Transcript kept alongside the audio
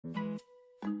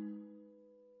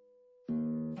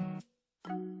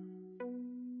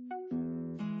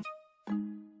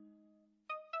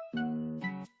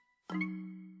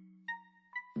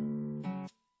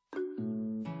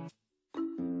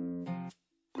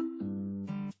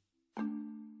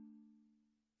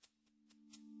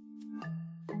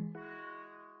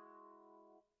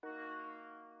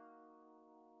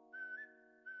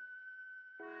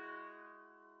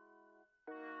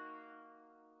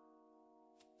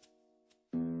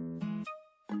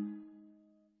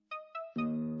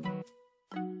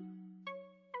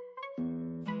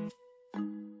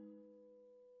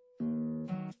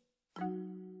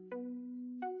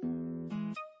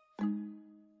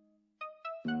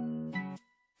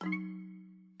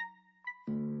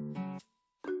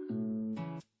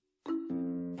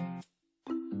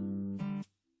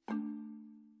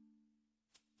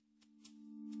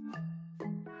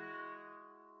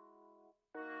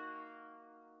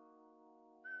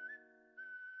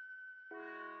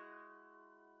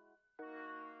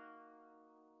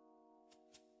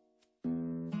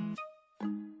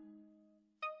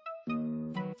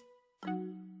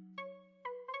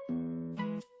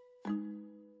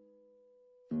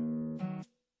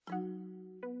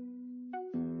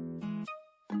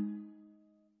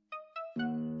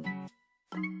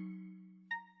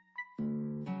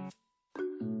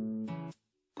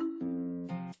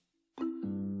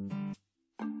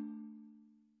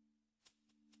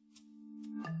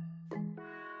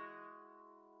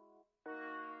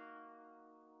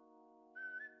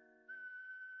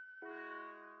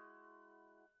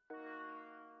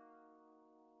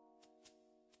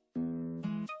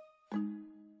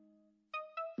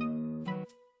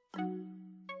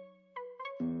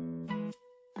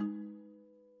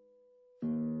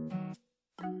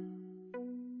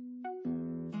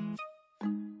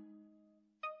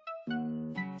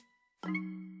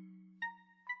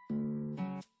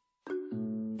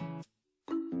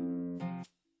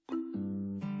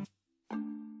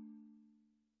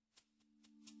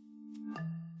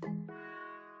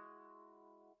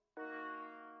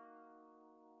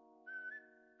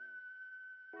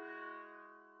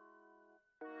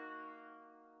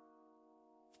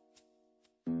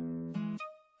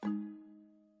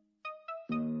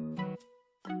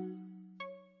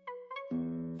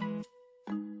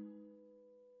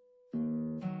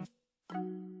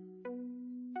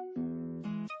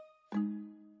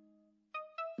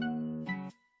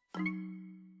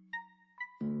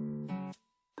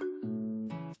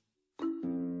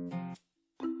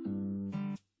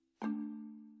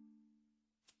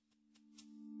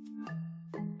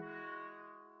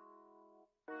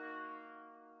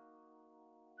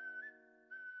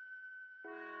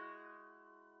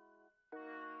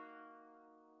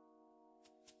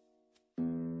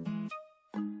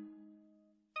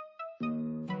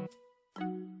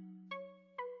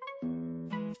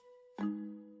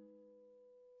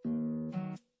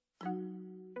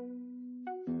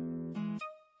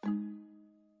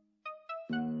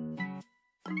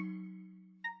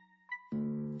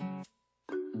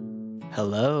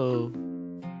Hello.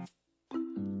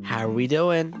 How are we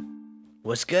doing?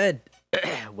 What's good?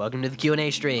 Welcome to the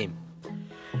Q&A stream.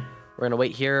 We're gonna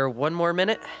wait here one more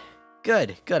minute.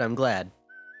 Good, I'm glad.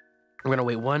 We're gonna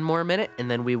wait one more minute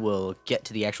and then we will get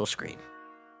to the actual screen.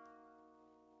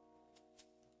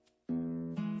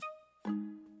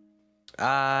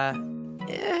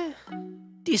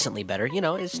 Decently better. You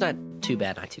know, it's not too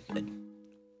bad, not too good.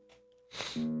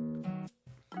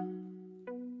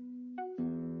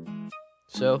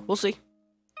 So, we'll see.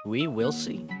 We will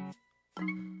see.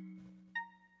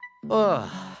 Oh.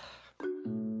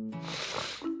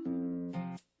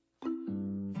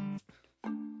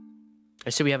 I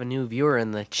see we have a new viewer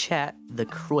in the chat, the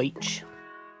Croich.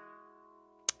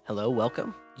 Hello,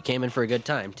 welcome. You came in for a good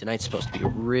time. Tonight's supposed to be a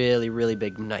really, really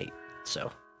big night,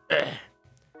 so.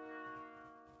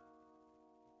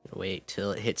 Wait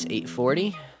till it hits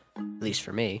 8:40, at least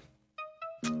for me.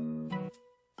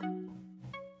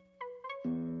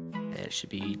 And it should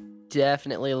be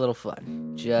definitely a little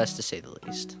fun, just to say the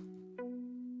least.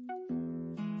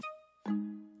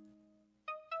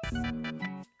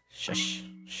 Shush,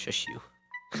 shush you.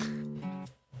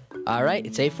 All right,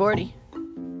 it's 8:40.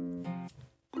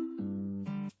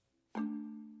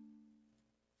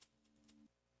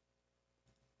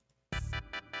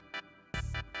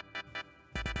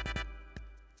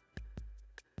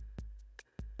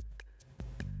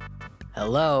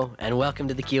 Hello, and welcome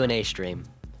to the Q&A stream.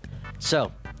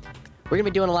 So, we're gonna be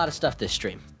doing a lot of stuff this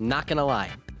stream. Not gonna lie.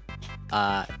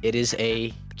 It is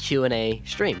a Q&A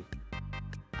stream.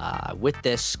 With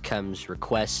this comes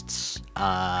requests,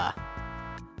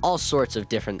 all sorts of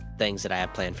different things that I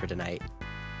have planned for tonight.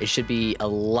 It should be a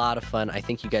lot of fun. I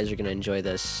think you guys are gonna enjoy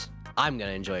this. I'm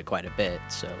gonna enjoy it quite a bit,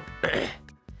 so.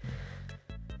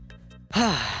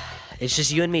 It's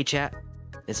just you and me, chat.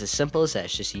 It's as simple as that.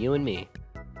 It's just you and me.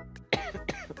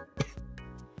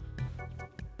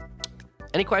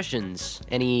 Any questions?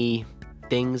 Any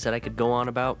things that I could go on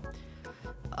about?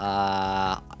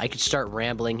 I could start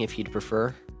rambling if you'd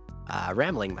prefer.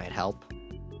 Rambling might help.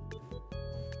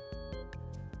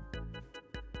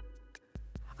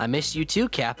 I missed you too,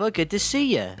 Kappa. Good to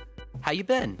see ya. How you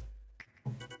been?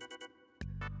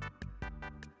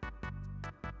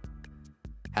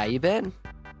 How you been?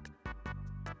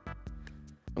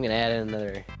 I'm gonna add in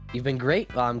another. You've been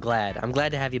great? Well, I'm glad. I'm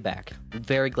glad to have you back. I'm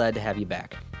very glad to have you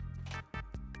back.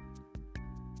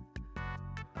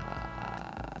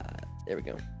 There we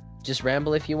go. Just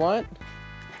ramble if you want.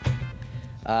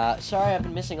 Sorry I've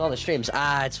been missing all the streams.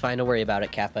 It's fine. Don't worry about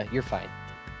it, Kappa. You're fine.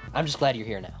 I'm just glad you're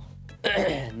here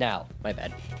now. Now, my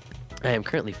bad. I am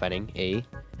currently fighting a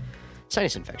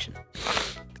sinus infection.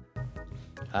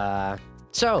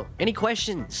 So, any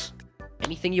questions?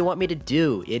 Anything you want me to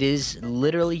do? It is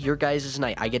literally your guys'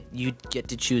 night. You get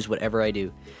to choose whatever I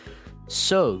do.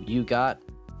 So, you got,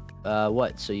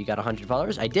 what? So, you got 100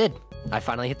 followers? I did. I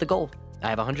finally hit the goal. I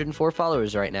have 104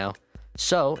 followers right now.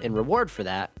 So, in reward for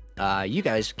that, you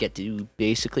guys get to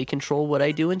basically control what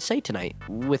I do and say tonight,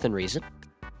 within reason.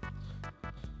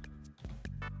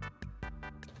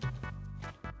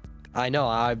 I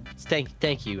know,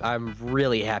 thank you. I'm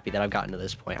really happy that I've gotten to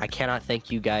this point. I cannot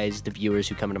thank you guys, the viewers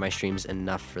who come into my streams,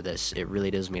 enough for this. It really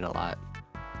does mean a lot.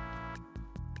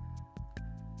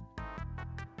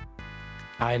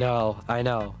 I know.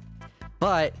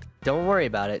 But don't worry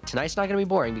about it. Tonight's not going to be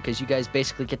boring because you guys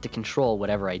basically get to control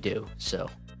whatever I do, so.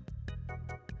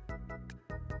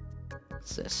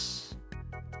 What's this?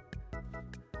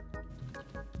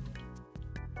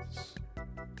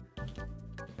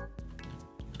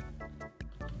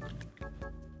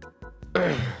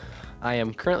 I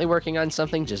am currently working on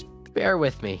something, just bear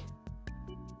with me.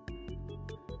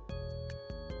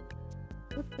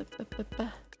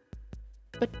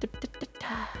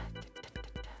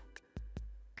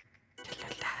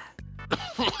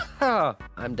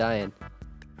 I'm dying.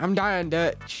 I'm dying,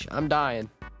 Dutch. I'm dying.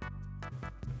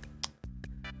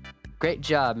 Great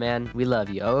job, man. We love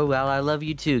you. Oh, well, I love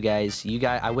you too, guys. You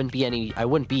guys, I wouldn't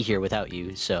be here without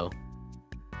you, so.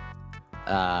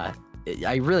 I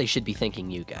really should be thanking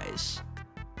you guys.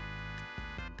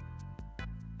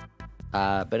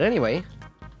 But anyway.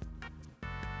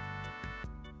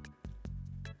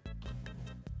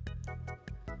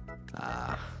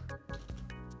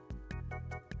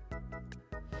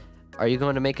 Are you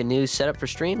going to make a new setup for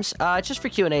streams? Just for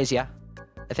Q&As, yeah.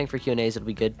 I think for Q&As it'll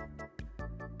be good.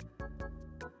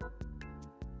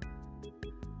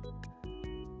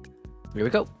 Here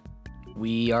we go.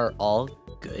 We are all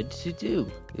good to do.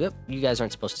 Yep, you guys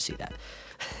aren't supposed to see that.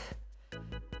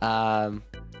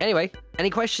 Anyway,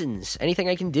 any questions? Anything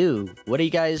I can do? What are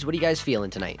you guys feeling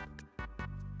tonight?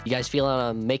 You guys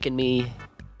feeling making me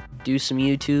do some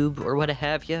YouTube or what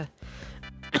have you.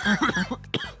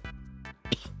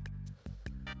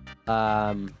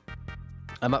 I'm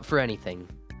up for anything.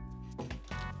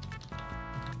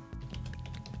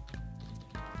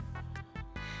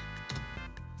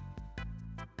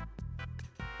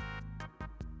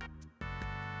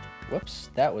 Whoops,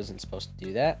 that wasn't supposed to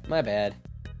do that. My bad.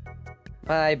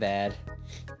 My bad.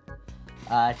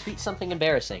 Tweet something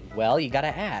embarrassing. Well, you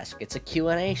gotta ask. It's a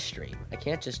Q&A stream. I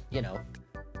can't just, you know,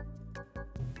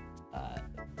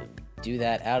 do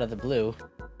that out of the blue.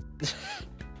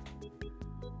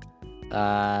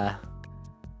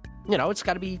 You know, it's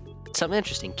gotta be something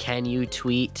interesting. Can you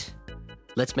tweet?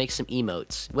 Let's make some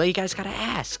emotes. Well, you guys gotta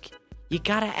ask. You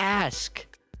gotta ask.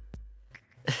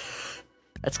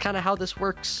 That's kind of how this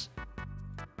works.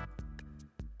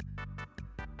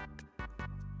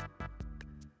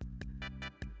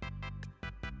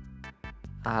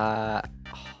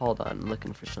 Hold on, I'm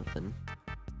looking for something.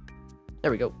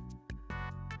 There we go.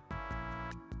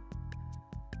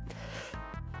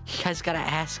 You guys gotta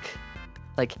ask,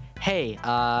 like, hey,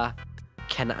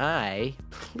 can I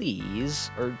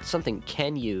please, or something,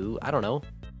 can you, I don't know.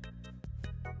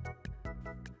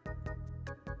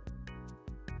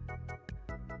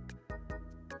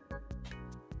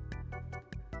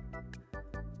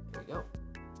 There we go.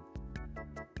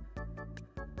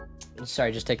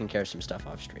 Sorry, just taking care of some stuff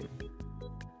off stream.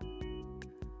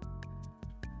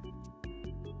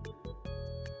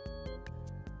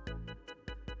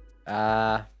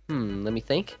 Let me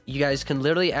think. You guys can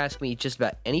literally ask me just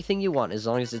about anything you want as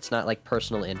long as it's not like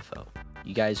personal info.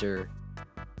 You guys are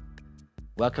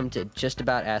welcome to just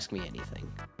about ask me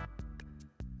anything.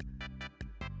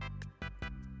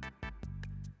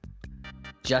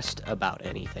 Just about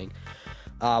anything.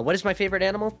 What is my favorite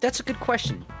animal? That's a good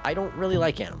question. I don't really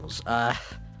like animals. I'd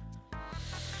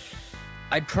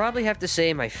probably have to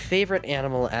say my favorite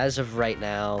animal as of right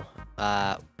now,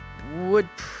 would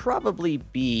probably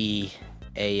be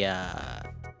a,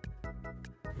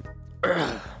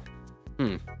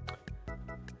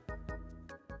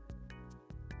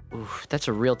 Oof, that's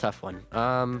a real tough one.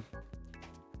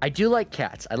 I do like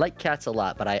cats. I like cats a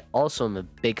lot, but I also am a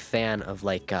big fan of,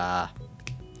 like,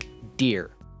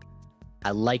 deer.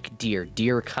 I like deer.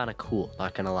 Deer are kind of cool,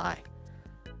 not gonna lie.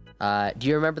 Do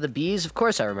you remember the bees? Of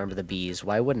course I remember the bees.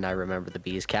 Why wouldn't I remember the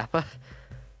bees, Kappa?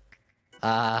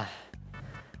 Why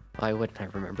wouldn't I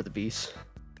remember the bees?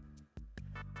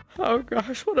 Oh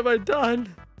gosh, what have I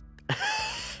done?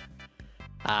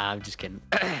 I'm just kidding.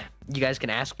 You guys can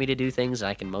ask me to do things, and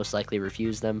I can most likely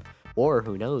refuse them. Or,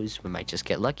 who knows, we might just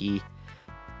get lucky.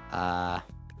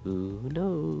 Who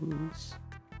knows?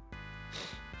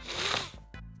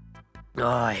 Oh,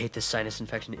 I hate this sinus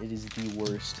infection. It is the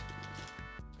worst.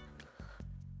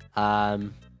 I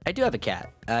do have a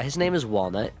cat. His name is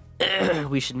Walnut.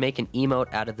 We should make an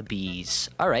emote out of the bees.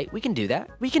 All right, we can do that.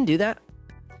 We can do that.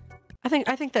 I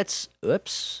think that's...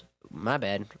 Oops. My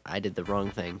bad. I did the wrong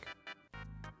thing.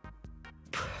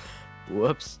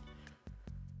 Whoops.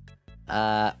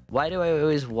 Why do I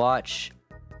always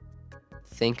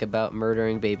think about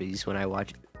murdering babies when I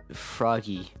watch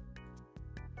Froggy?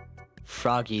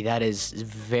 Froggy, that is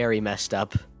very messed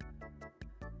up.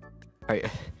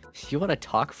 You want to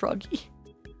talk, Froggy?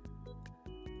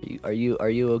 Are you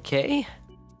okay?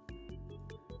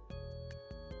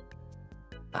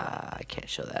 I can't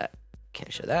show that.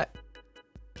 Can't show that.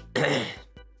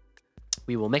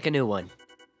 We will make a new one.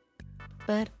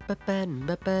 That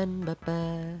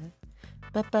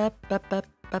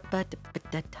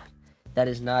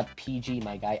is not PG,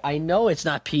 my guy. I know it's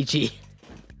not PG.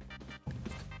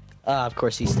 Of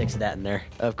course he sticks that in there.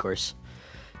 Of course.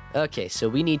 Okay, so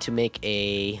we need to make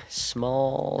a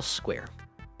small square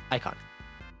icon.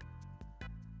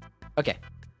 Okay.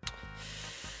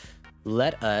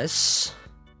 Let us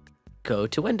go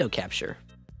to window capture.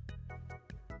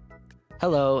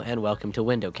 Hello and welcome to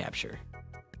window capture.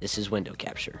 This is window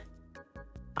capture.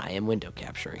 I am window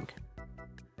capturing.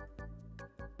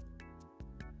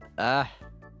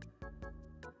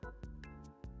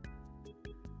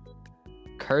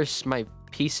 Curse my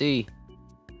PC.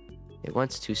 It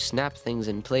wants to snap things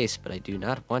in place, but I do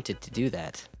not want it to do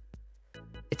that.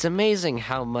 It's amazing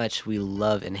how much we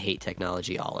love and hate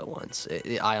technology all at once.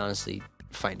 I honestly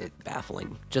find it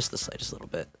baffling, just the slightest little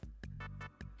bit.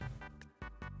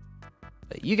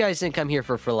 But you guys didn't come here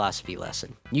for a philosophy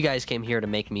lesson. You guys came here to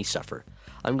make me suffer.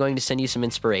 I'm going to send you some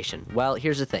inspiration. Well,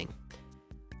 here's the thing.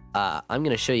 I'm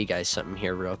going to show you guys something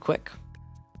here real quick.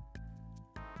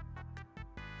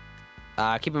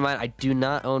 Keep in mind, I do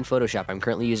not own Photoshop. I'm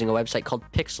currently using a website called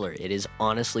Pixlr. It is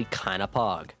honestly kind of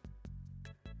pog.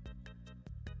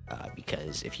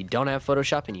 because if you don't have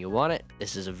Photoshop and you want it,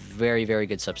 this is a very, very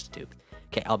good substitute.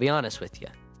 Okay, I'll be honest with you.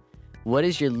 What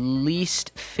is your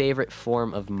least favorite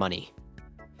form of money?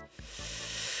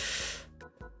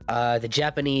 The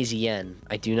Japanese yen.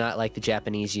 I do not like the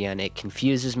Japanese yen. It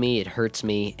confuses me, it hurts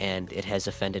me, and it has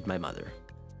offended my mother.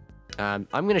 I'm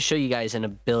going to show you guys an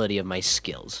ability of my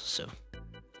skills. So,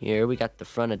 here we got the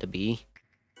front of the B.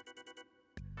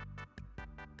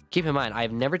 Keep in mind,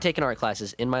 I've never taken art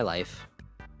classes in my life.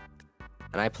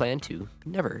 And I plan to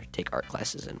never take art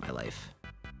classes in my life.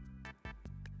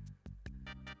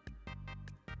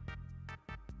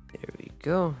 There we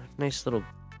go. Nice little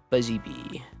buzzy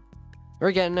bee.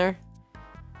 We're getting there.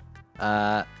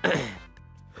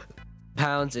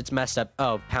 Pounds, it's messed up.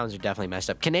 Oh, pounds are definitely messed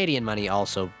up. Canadian money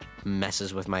also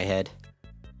messes with my head.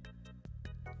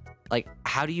 Like,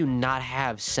 how do you not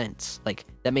have cents? Like,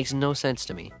 that makes no sense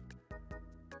to me.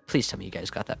 Please tell me you guys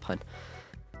got that pun.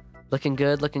 Looking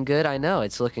good, looking good. I know,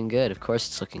 it's looking good. Of course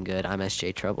it's looking good. I'm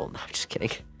Sjtrouble. No, I'm just kidding.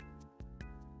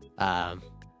 There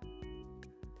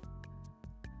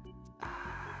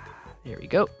we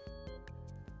go.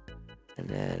 And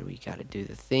then we gotta do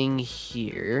the thing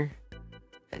here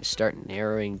and start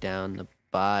narrowing down the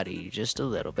body just a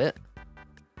little bit.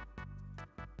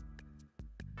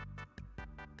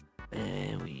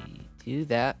 And we do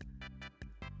that.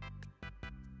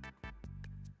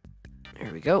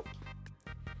 There we go.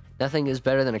 Nothing is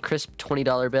better than a crisp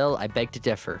 $20 bill. I beg to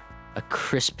differ. A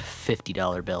crisp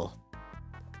 $50 bill.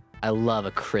 I love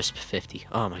a crisp 50.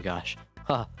 Oh my gosh.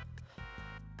 Huh.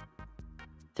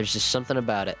 There's just something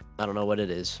about it. I don't know what it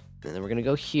is. And then we're going to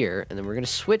go here, and then we're going to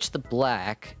switch the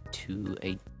black to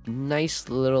a nice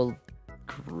little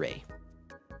gray.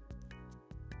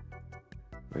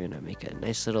 We're going to make a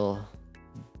nice little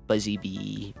buzzy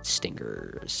bee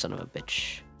stinger, son of a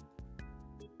bitch.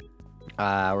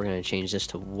 We're going to change this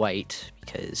to white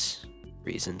because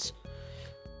reasons.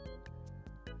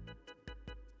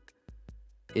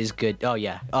 Is good. Oh,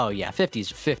 yeah. Oh, yeah.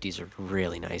 50s are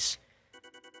really nice.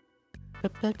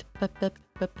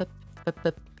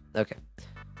 Okay.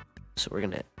 So we're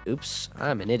gonna... Oops.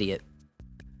 I'm an idiot.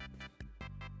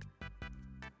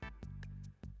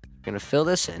 We're gonna fill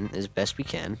this in as best we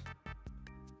can.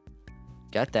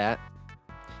 Got that.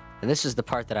 And this is the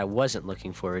part that I wasn't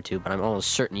looking forward to, but I'm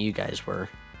almost certain you guys were.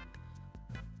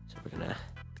 So we're gonna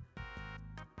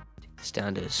take this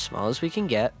down to as small as we can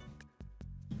get.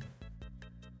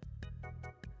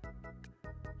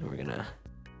 And we're gonna...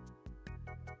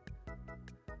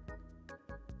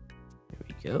 There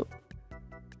we go.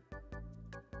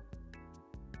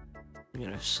 I'm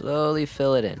gonna slowly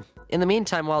fill it in. In the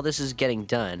meantime, while this is getting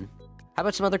done, how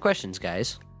about some other questions,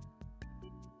 guys?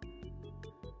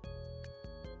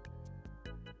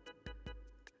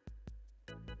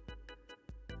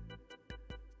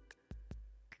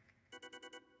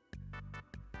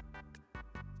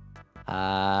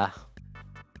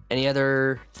 Any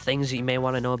other things that you may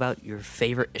want to know about your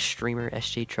favorite streamer,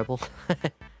 Sjtrouble?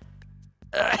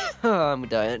 I'm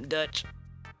dying Dutch.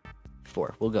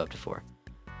 4. We'll go up to 4.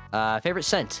 Favorite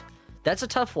scent? That's a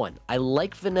tough one. I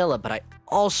like vanilla, but I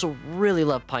also really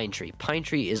love pine tree. Pine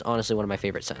tree is honestly one of my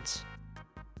favorite scents.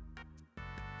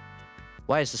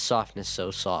 Why is the softness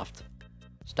so soft?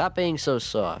 Stop being so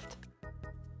soft.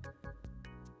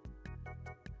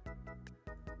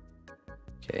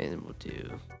 Okay, then we'll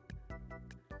do...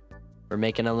 We're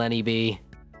making a Lenny bee.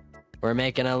 We're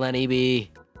making a Lenny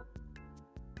bee.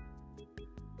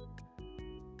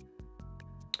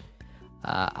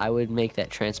 I would make that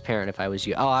transparent if I was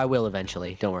you. Oh, I will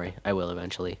eventually. Don't worry. I will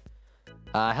eventually.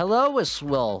 Hello,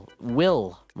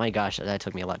 Will. My gosh, that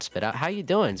took me a lot to spit out. How you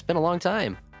doing? It's been a long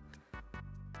time.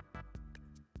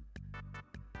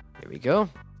 Here we go.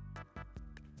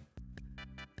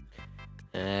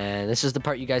 And this is the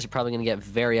part you guys are probably going to get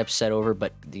very upset over,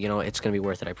 but, you know, it's going to be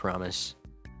worth it, I promise.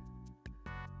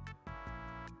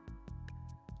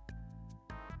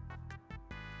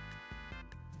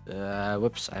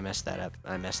 Whoops, I messed that up.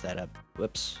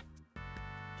 Whoops.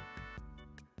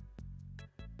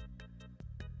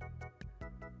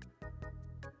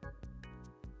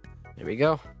 There we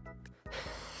go.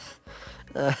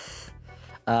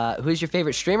 Who's your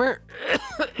favorite streamer?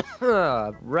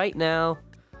 Right now,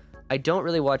 I don't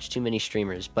really watch too many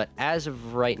streamers, but as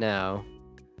of right now,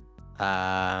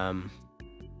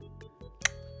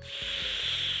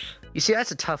 you see,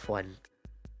 that's a tough one.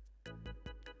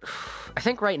 I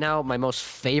think right now, my most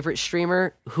favorite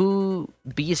streamer, who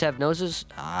bees have noses?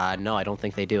 No, I don't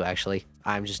think they do, actually.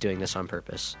 I'm just doing this on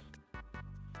purpose.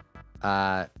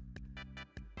 I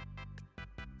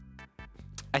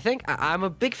think I'm a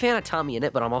big fan of Tommy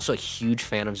Innit, but I'm also a huge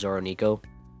fan of Zoro Nico.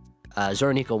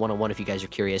 Zoronico 101, if you guys are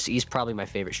curious. He's probably my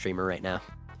favorite streamer right now.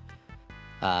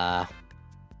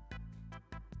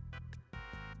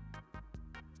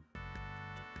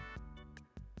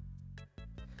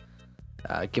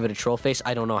 Give it a troll face.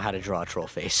 I don't know how to draw a troll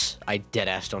face. I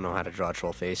deadass don't know how to draw a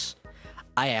troll face.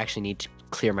 I actually need to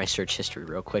clear my search history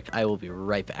real quick. I will be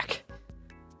right back.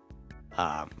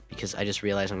 Because I just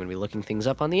realized I'm going to be looking things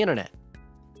up on the internet.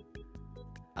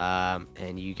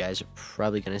 And you guys are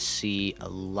probably going to see a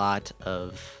lot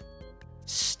of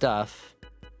stuff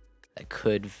that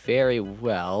could very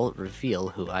well reveal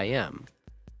who I am.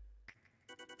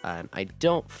 I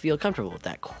don't feel comfortable with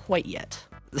that quite yet.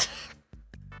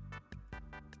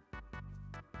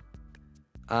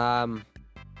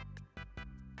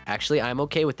 Actually, I'm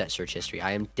okay with that search history.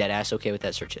 I am deadass okay with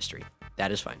that search history.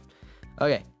 That is fine.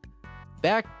 Okay.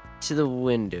 Back to the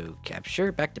window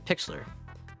capture. Back to Pixlr.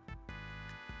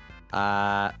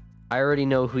 I already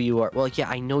know who you are. Well, yeah,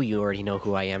 I know you already know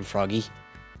who I am, Froggy.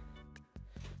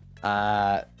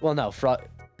 Well, no,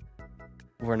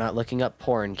 we're not looking up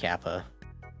porn, Kappa.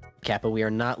 Kappa, we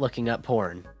are not looking up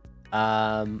porn.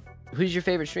 Who's your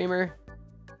favorite streamer?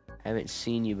 I haven't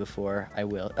seen you before. I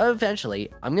will. Eventually.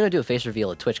 I'm gonna do a face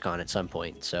reveal at TwitchCon at some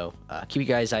point, so keep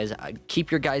your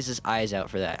guys' eyes out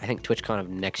for that. I think TwitchCon of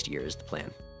next year is the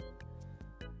plan.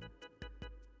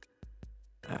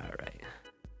 Alright.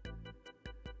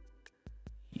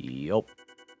 Yup.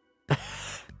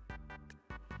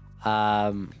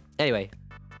 Anyway.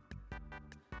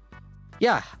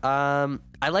 Yeah,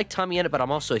 I like Tommy in it, but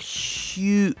I'm also a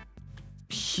huge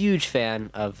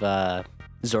fan of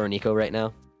Zoronico right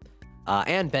now.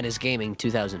 And Ben is Gaming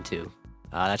 2002.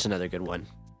 That's another good one.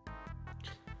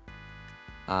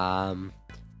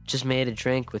 Just made a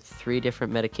drink with 3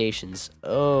 different medications.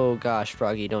 Oh gosh,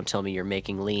 Froggy, don't tell me you're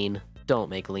making lean. Don't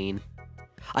make lean.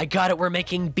 I got it, we're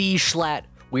making B-Schlat.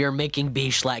 We are making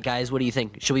B-Schlat, guys. What do you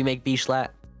think? Should we make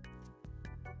B-Schlat?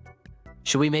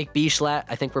 Should we make B-Schlat?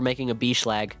 I think we're making a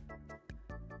B-Schlag.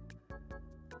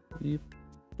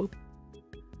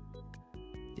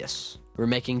 Yes, we're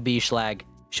making B-Schlag.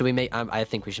 Should we make... I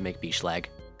think we should make B-Schlag.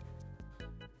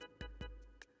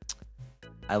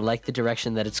 I like the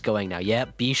direction that it's going now.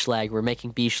 Yep, B-Schlag. We're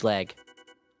making B-Schlag.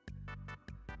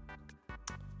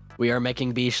 We are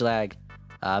making B-Schlag.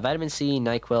 Vitamin C,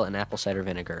 NyQuil, and apple cider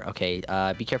vinegar. Okay,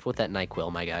 be careful with that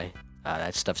NyQuil, my guy.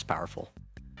 That stuff's powerful.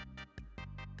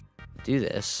 Do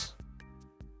this.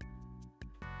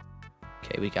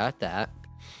 Okay, we got that.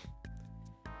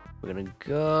 We're gonna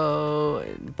go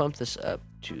and bump this up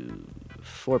to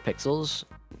 4 pixels.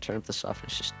 Turn up the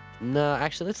softness. Just no,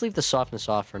 actually, let's leave the softness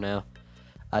off for now.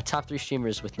 Top 3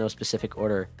 streamers with no specific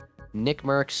order: Nick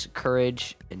Merckx,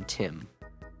 Courage, and Tim.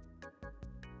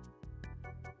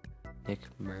 Nick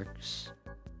Merckx.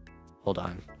 Hold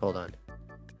on.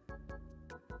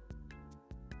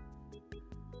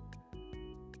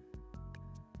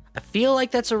 I feel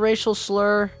like that's a racial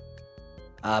slur,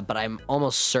 but I'm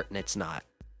almost certain it's not.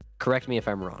 Correct me if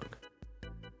I'm wrong.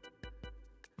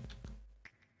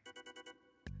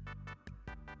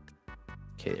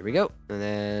 Okay, there we go. And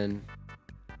then...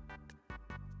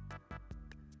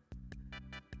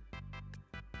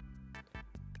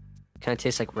 kind of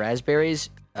tastes like raspberries.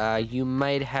 You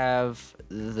might have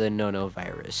the no-no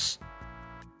virus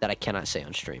that I cannot say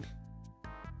on stream.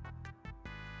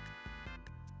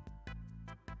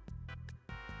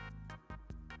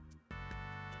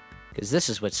 Because this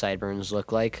is what sideburns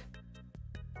look like.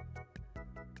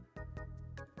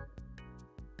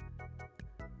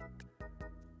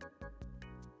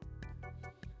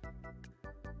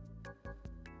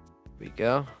 Here we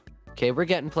go. Okay, we're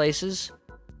getting places.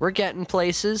 We're getting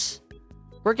places.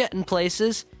 We're getting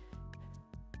places.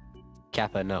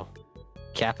 Kappa, no.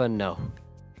 Kappa, no.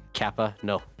 Kappa,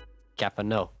 no. Kappa,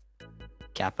 no.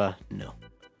 Kappa, no.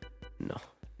 No.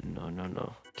 No, no,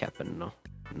 no. Kappa, no.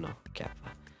 No. Kappa.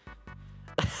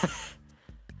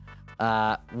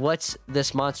 What's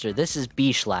this monster? This is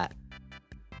B-Schlat.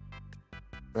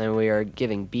 And we are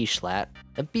giving B-Schlat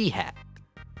a B-hat.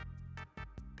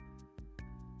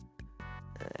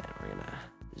 And we're gonna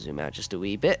zoom out just a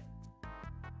wee bit.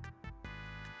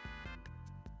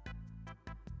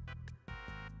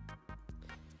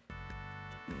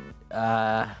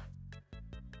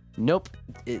 Nope.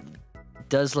 It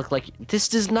does look like... this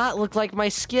does not look like my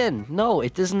skin. No,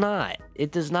 it does not.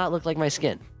 It does not look like my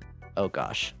skin. Oh,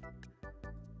 gosh.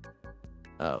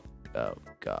 Oh,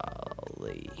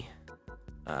 golly.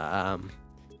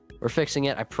 We're fixing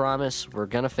it. I promise. We're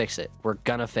gonna fix it. We're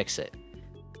gonna fix it.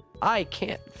 I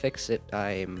can't fix it.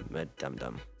 I'm a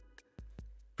dum-dum.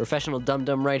 Professional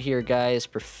dum-dum right here, guys.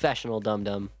 Professional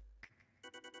dum-dum.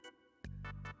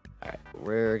 Alright,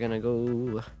 we're gonna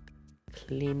go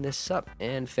clean this up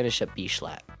and finish up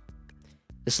B-Schlatt.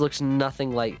 This looks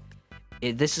nothing like...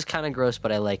 This is kind of gross,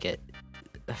 but I like it.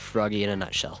 Froggy in a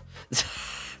nutshell.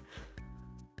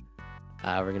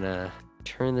 We're gonna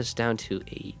turn this down to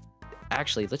a...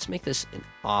 Actually, let's make this an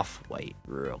off-white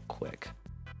real quick.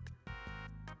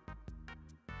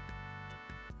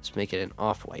 Let's make it an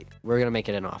off-white. We're gonna make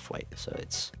it an off-white, so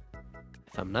it's...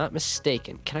 If I'm not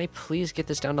mistaken, can I please get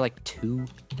this down to like 2?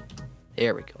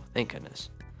 There we go. Thank goodness.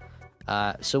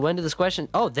 So when did this question...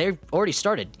 Oh, they've already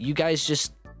started. You guys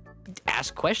just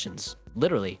ask questions,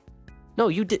 literally. No,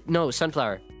 you did... No,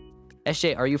 Sunflower.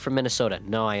 SJ, are you from Minnesota?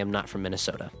 No, I am not from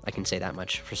Minnesota. I can say that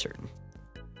much for certain.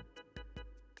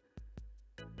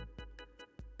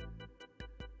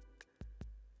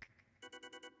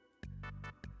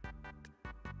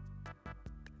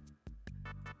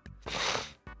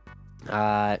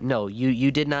 No,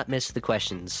 you did not miss the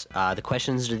questions. The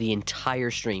questions are the entire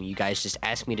stream. You guys just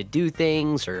ask me to do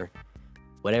things or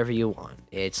whatever you want.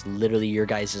 It's literally your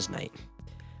guys' night.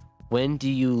 When do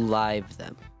you live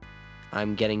them?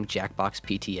 I'm getting Jackbox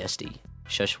PTSD.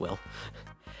 Shush, Will.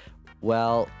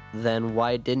 Well, then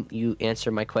why didn't you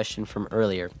answer my question from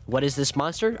earlier? What is this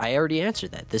monster? I already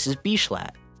answered that. This is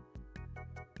B-Schlatt.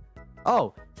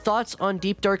 Oh, thoughts on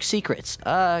Deep Dark Secrets?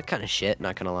 Kind of shit,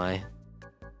 not gonna lie.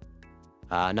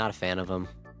 Not a fan of them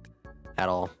at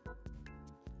all.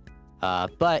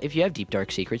 But if you have deep dark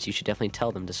secrets, you should definitely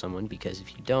tell them to someone, because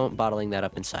if you don't, bottling that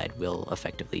up inside will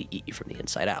effectively eat you from the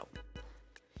inside out.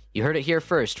 You heard it here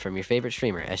first from your favorite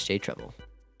streamer, Sjtrouble.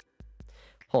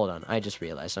 Hold on, I just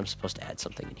realized I'm supposed to add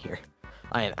something in here.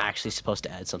 I am actually supposed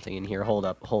to add something in here. Hold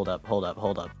up.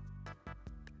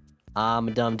 I'm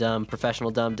a dum-dum,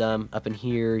 professional dum-dum. Up in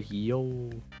here,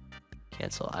 yo.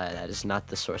 Cancel, that is not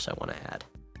the source I want to add.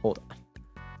 Hold on.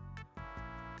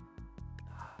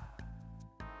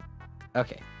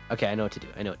 Okay, I know what to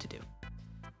do.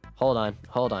 Hold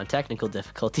on, technical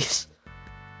difficulties.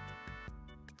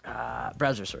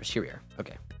 Browser source, here we are,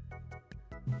 okay.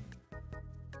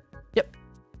 Yep,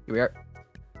 here we are.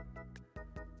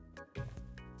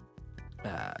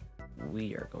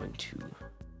 We are going to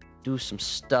do some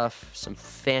stuff, some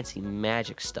fancy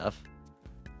magic stuff.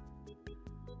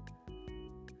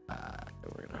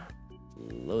 We're gonna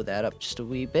load that up just a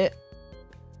wee bit.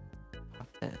 Pop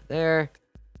that there.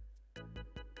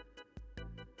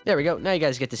 There we go. Now you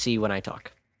guys get to see when I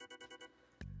talk.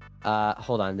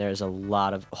 Hold on. There's a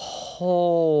lot of...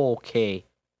 Okay.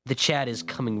 The chat is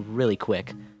coming really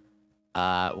quick.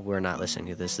 We're not listening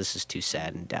to this. This is too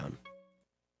sad and down.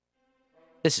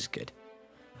 This is good.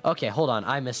 Okay, hold on.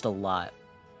 I missed a lot.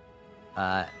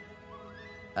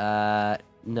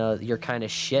 No, you're kind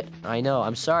of shit. I know.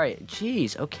 I'm sorry.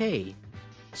 Jeez, okay.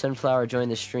 Sunflower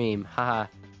joined the stream. Haha.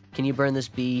 Can you burn this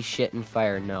bee shit and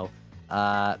fire? No.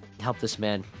 Help this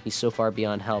man. He's so far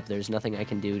beyond help. There's nothing I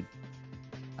can do.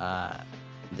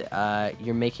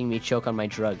 You're making me choke on my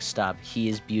drugs. Stop. He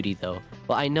is beauty, though.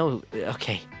 Well, I know.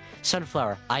 Okay.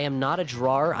 Sunflower, I am not a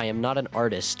drawer. I am not an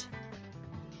artist.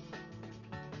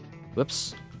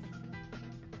 Whoops.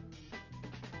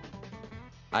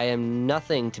 I am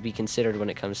nothing to be considered when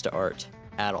it comes to art.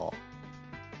 At all.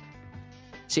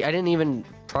 See, I didn't even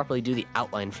properly do the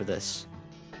outline for this.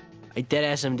 I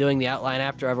deadass am doing the outline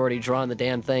after I've already drawn the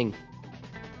damn thing.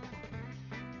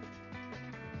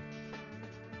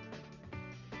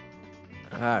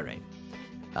 Alright.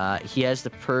 He has the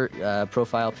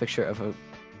profile picture of a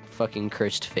fucking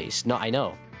cursed face. No, I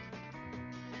know.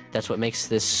 That's what makes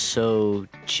this so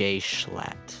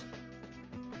Sjtrouble.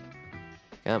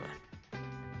 Come on.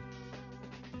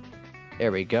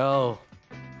 There we go.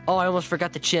 Oh, I almost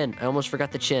forgot the chin.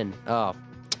 Oh.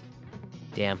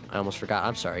 Damn, I almost forgot.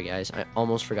 I'm sorry, guys. I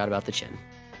almost forgot about the chin.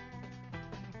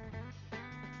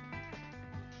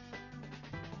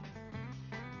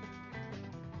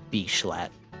 B-Schlatt.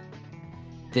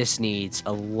 This needs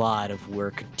a lot of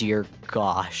work, dear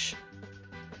gosh.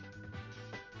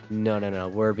 No.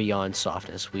 We're beyond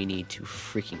softness. We need to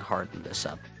freaking harden this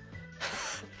up.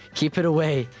 Keep it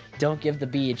away. Don't give the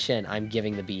bee a chin. I'm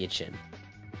giving the bee a chin.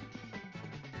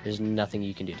 There's nothing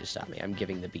you can do to stop me. I'm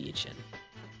giving the bee a chin.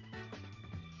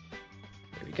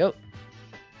 There we go.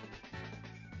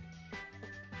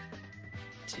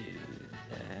 Do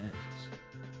that.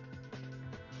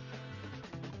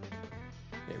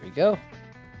 There we go.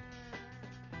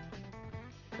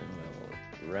 And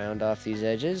we'll round off these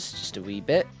edges just a wee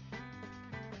bit.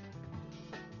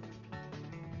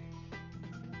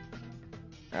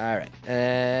 Alright,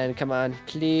 and come on,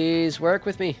 please work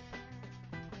with me.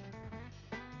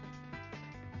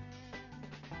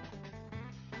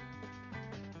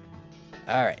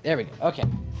 Alright, there we go. Okay.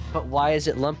 But why is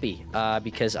it lumpy?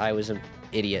 Because I was an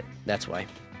idiot. That's why.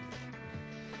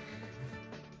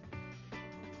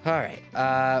 Alright,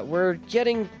 we're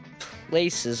getting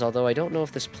places, although I don't know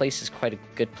if this place is quite a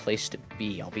good place to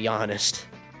be, I'll be honest.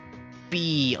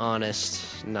 Be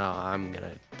honest. No, I'm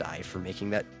gonna die for making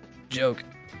that joke.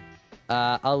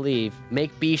 I'll leave.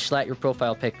 Make B Schlatt your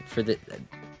profile pic for the...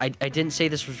 I didn't say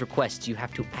this was requests. You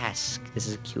have to ask. This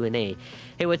is a Q&A.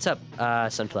 Hey, what's up,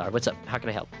 Sunflower? What's up? How can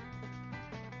I help?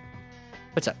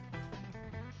 What's up?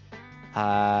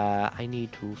 I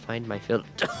need to find my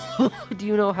filter. Do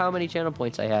you know how many channel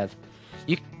points I have?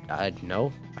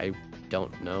 No, I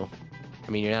don't know.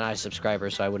 I mean, you're not a subscriber,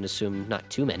 so I wouldn't assume not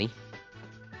too many.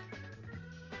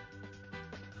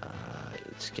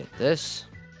 Let's get this.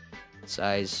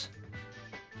 Size.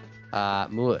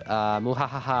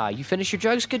 Muhahaha. You finished your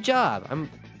drugs? Good job.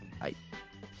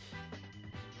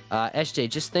 SJ,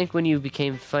 just think when you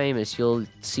became famous, you'll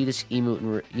see this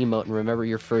emote and remember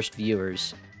your first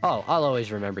viewers. Oh, I'll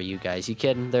always remember you guys. You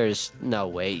kidding? There's no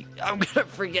way I'm gonna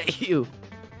forget you.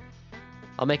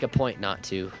 I'll make a point not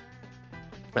to.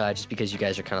 Just because you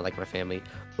guys are kind of like my family.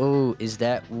 Oh, is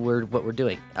that what we're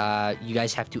doing? You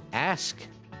guys have to ask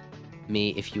me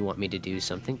if you want me to do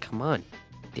something. Come on.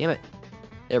 Damn it.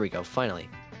 There we go, finally.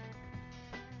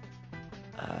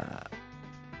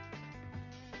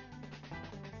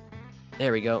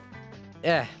 There we go.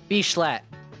 Yeah, B Schlatt.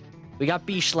 We got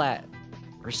B Schlatt.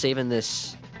 We're saving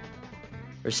this.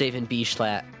 We're saving B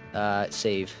Schlatt.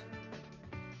 Save.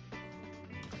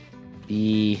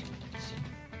 B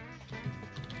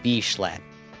Schlatt.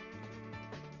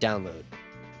 Download.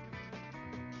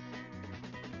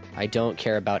 I don't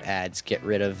care about ads. Get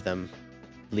rid of them.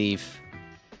 Leave.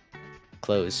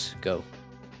 Close. Go.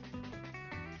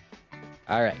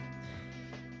 Alright.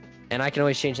 And I can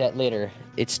always change that later.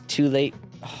 It's too late.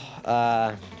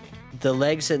 The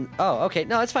legs and... Oh, okay.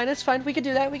 No, it's fine. It's fine. We can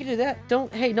do that. We can do that.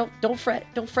 Hey, no, don't fret.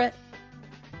 Don't fret.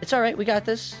 It's alright. We got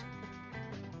this.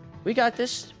 We got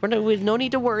this. No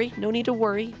need to worry. No need to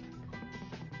worry.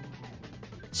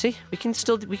 See? We can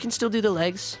still do the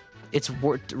legs.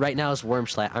 Right now it's Worm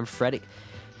Schlatt. I'm fretting.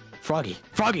 Froggy,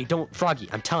 don't, Froggy,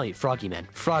 I'm telling you, Froggy, man.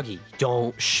 Froggy,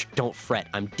 don't fret.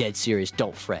 I'm dead serious,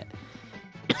 don't fret.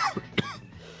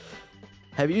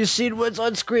 Have you seen what's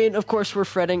on screen? Of course we're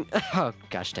fretting. Oh,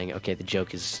 gosh dang it. Okay, the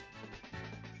joke is...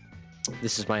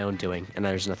 This is my own doing, and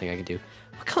there's nothing I can do.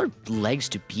 What color legs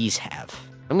do bees have?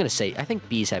 I'm gonna say, I think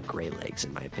bees have gray legs,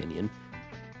 in my opinion.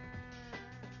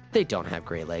 They don't have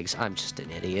gray legs. I'm just an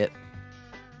idiot.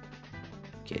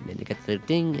 Okay, and then you got the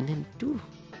ding, and then... Doo.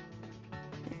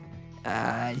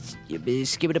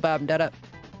 Skip it about da.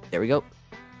 There we go.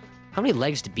 How many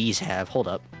legs do bees have? Hold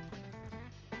up.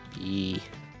 Bee.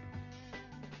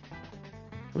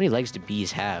 How many legs do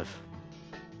bees have?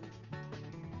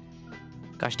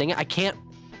 Gosh dang it,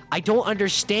 I don't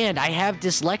understand. I have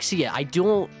dyslexia.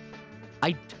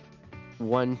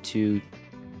 One, two,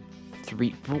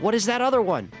 three. What is that other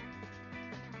one?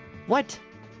 What?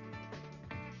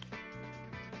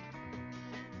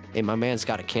 Hey, my man's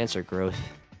got a cancer growth.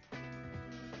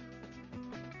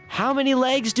 How many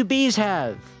legs do bees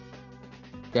have?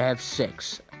 They have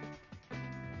 6.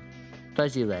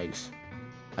 Fuzzy legs.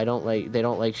 They don't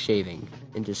like shaving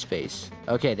into space.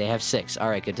 Okay, they have 6.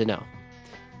 Alright, good to know.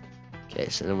 Okay,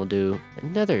 so then we'll do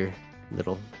another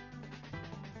little...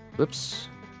 Whoops.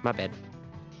 My bad.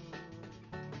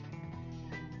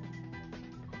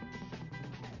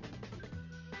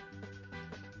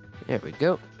 There we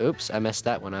go. Oops, I messed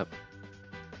that one up.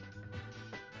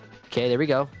 Okay, there we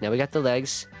go. Now we got the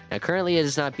legs. Now, currently it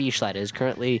is not B Schlatt. It is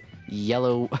currently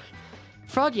yellow.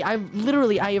 Froggy, I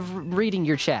am reading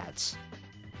your chats.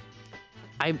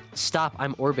 I'm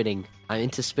orbiting. I'm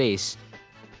into space.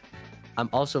 I'm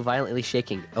also violently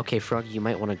shaking. Okay, Froggy, you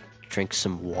might want to drink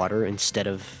some water instead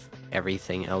of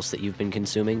everything else that you've been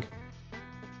consuming.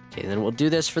 Okay, then we'll do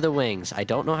this for the wings. I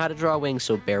don't know how to draw wings,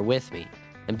 so bear with me.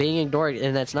 I'm being ignored,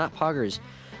 and that's not poggers.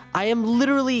 I am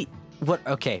literally... What?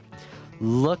 Okay.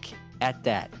 Look at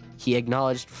that. He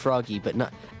acknowledged Froggy, but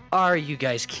not... Are you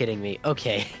guys kidding me?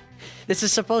 Okay. This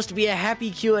is supposed to be a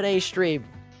happy Q&A stream.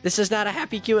 This is not a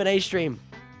happy Q&A stream.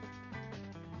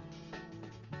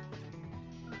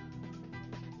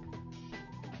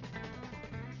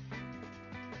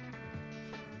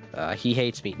 He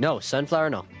hates me. No, Sunflower,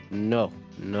 no. No.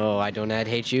 No, I do not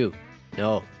hate you.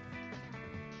 No.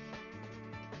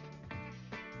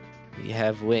 We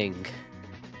have wing.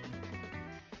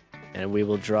 And we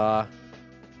will draw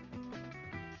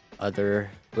other...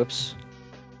 Whoops.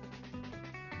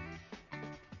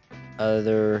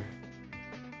 Other...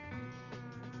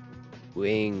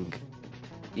 wing.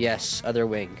 Yes, other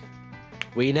wing.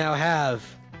 We now have...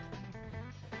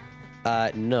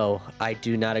 No, I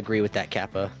do not agree with that,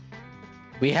 Kappa.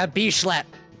 We have B-Schlat.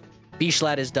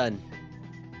 B-Schlat is done.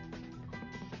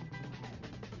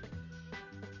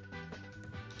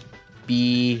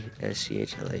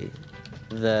 B-S-C-H-L-A.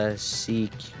 The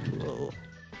sequel.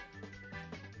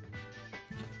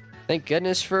 Thank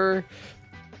goodness for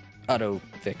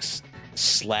autofix.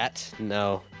 Slat?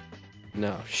 No.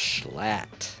 No,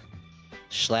 Schlat.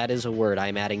 Schlat is a word.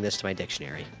 I'm adding this to my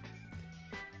dictionary.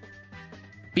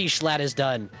 B-Schlat is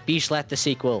done. B-Schlat the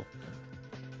sequel.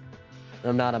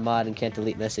 I'm not a mod and can't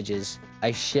delete messages.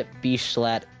 I ship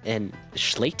B-Schlat and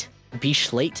Schlate?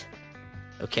 B-Schlate?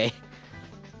 Okay.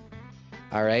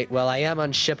 Alright, well, I am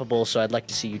unshippable, so I'd like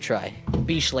to see you try.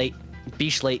 B-Schlate.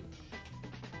 B-Schlate.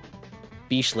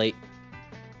 B-Schlate.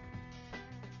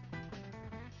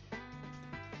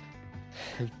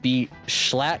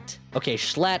 B-Schlat. Okay,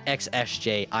 Schlat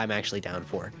XSJ, I'm actually down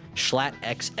for. Schlat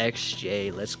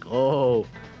XXJ, let's go.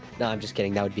 No, I'm just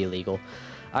kidding, that would be illegal.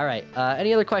 Alright,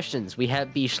 any other questions? We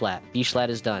have B-Schlat. B-Schlat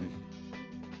is done.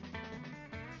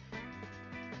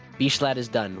 B-Schlat is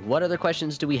done. What other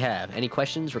questions do we have? Any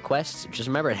questions, requests? Just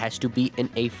remember, it has to be in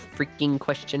a freaking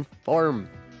question form.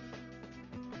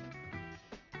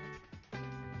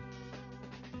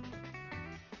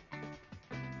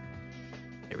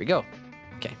 Here we go.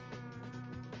 Okay.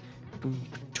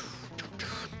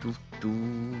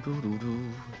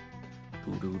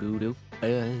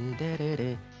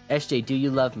 SJ, do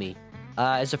you love me?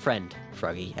 As a friend,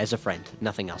 Froggy. As a friend.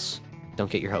 Nothing else.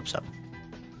 Don't get your hopes up.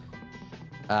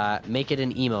 Make it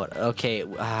an emote. Okay,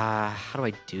 how do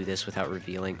I do this without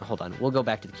revealing? Hold on, we'll go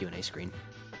back to the Q&A screen.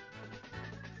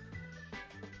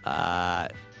 The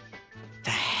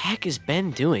heck is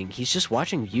Ben doing? He's just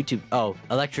watching YouTube. Oh,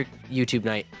 Electric YouTube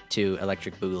Night to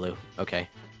Electric Boogaloo. Okay.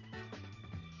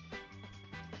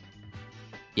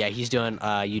 Yeah, he's doing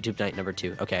YouTube Night number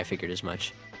 2. Okay, I figured as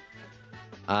much.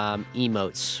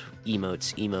 Emotes.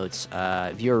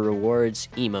 Viewer rewards,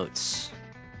 emotes.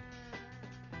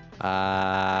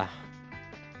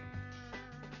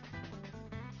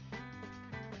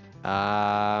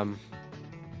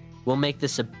 We'll make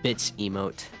this a bits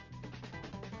emote.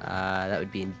 That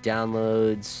would be in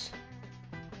downloads.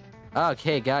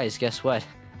 Okay, guys, guess what?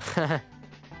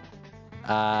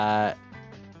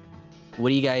 What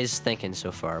are you guys thinking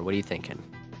so far? What are you thinking?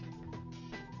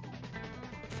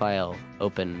 File,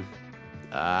 open.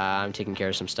 I'm taking care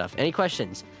of some stuff. Any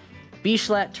questions?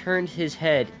 B-Schlat turned his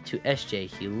head to SJ.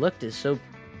 He looked so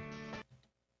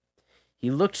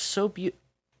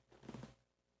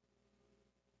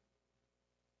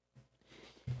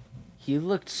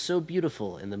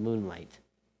beautiful in the moonlight.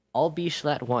 All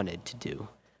B-Schlat wanted to do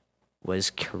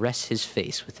was caress his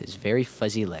face with his very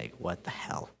fuzzy leg. What the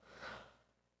hell?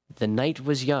 The night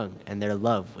was young, and their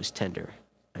love was tender.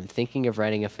 I'm thinking of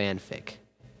writing a fanfic.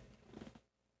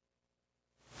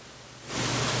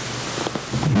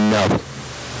 No.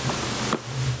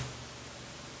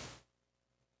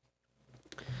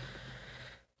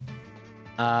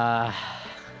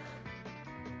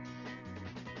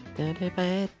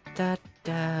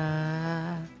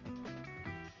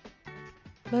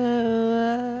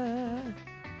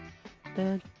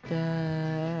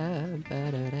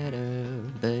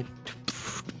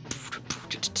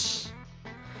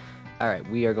 Alright,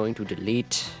 we are going to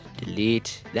delete.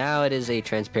 Now it is a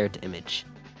transparent image.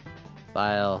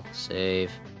 File,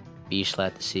 save,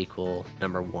 B-Schlat the sequel,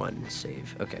 number 1,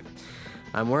 save. Okay.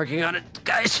 I'm working on it,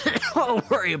 guys. Don't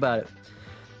worry about it.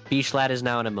 B-Schlat is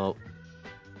now an emote.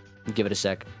 Give it a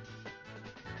sec.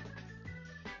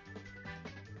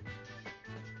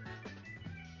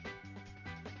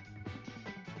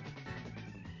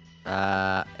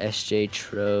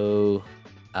 Sjtrouble,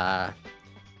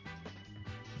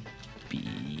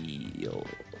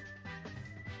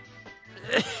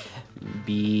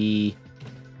 Beal.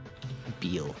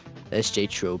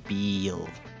 Sjtrouble.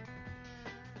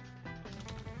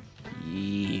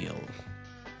 Beal.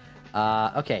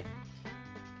 Okay.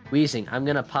 Wheezing, I'm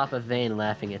gonna pop a vein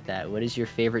laughing at that. What is your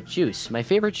favorite juice? My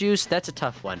favorite juice? That's a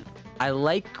tough one. I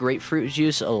like grapefruit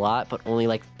juice a lot, but only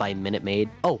like by Minute Maid.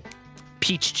 Oh,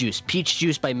 peach juice. Peach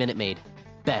juice by Minute Maid.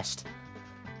 Best.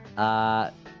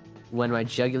 When my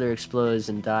jugular explodes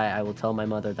and die, I will tell my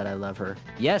mother that I love her.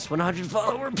 Yes, 100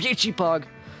 follower Peachy Pog.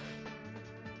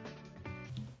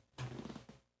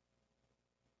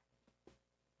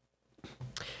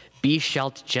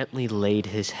 B-Schalt gently laid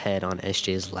his head on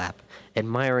SJ's lap,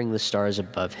 admiring the stars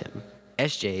above him.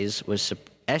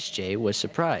 SJ was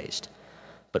surprised,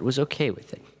 but was okay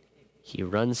with it. He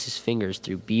runs his fingers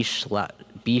through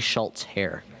B-Schalt's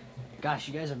hair. Gosh,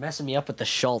 you guys are messing me up with the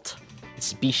Schalt.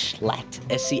 It's B-Schlat.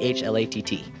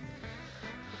 S-C-H-L-A-T-T.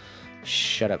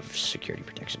 Shut up, security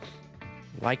protection.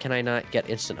 Why can I not get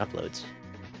instant uploads?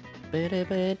 If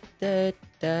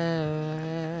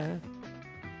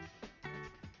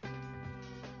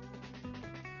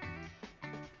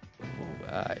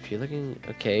you're looking...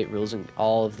 Okay, rules and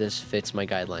all of this fits my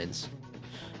guidelines.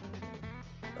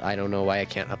 I don't know why I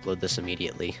can't upload this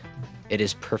immediately. It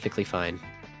is perfectly fine.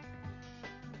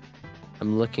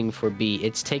 I'm looking for B.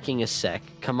 It's taking a sec.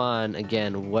 Come on,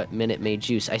 again, what Minute Maid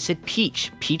juice? I said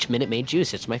peach. Peach Minute Maid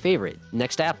juice. It's my favorite.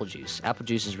 Next to apple juice. Apple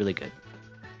juice is really good.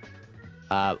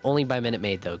 Only by Minute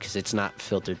Maid, though, because it's not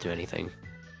filtered through anything.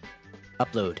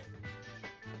 Upload.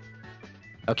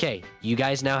 Okay, you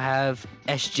guys now have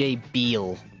SJ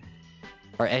Beal.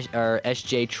 Or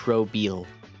SJ Trobeal.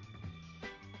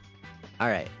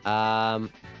 Alright,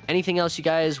 anything else you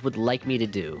guys would like me to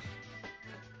do?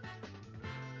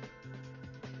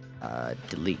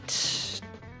 Delete.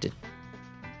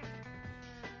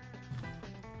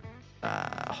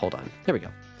 Hold on. There we go.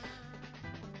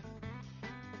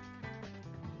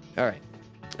 Alright.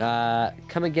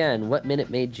 Come again. What Minute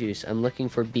Maid juice? I'm looking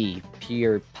for B.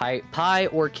 Pure pie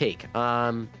or cake?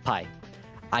 Pie.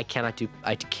 I cannot do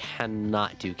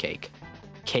cake.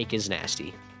 Cake is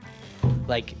nasty.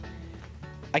 Like,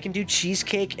 I can do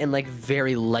cheesecake and, like,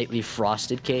 very lightly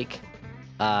frosted cake.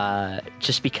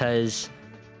 Just because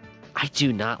I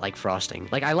do not like frosting.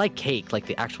 Like, I like cake, like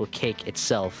the actual cake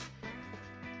itself.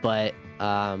 But,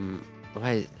 I'm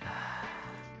gonna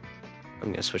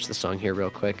switch the song here real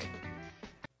quick.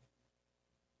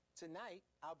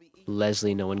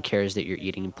 Leslie, no one cares that you're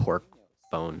eating pork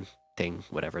bone thing,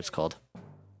 whatever it's called.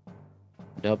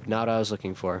 Nope, not what I was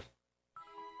looking for.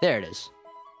 There it is.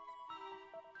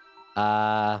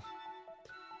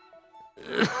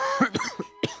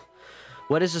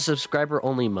 What is a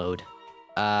subscriber-only mode?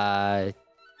 I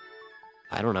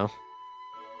don't know.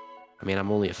 I mean,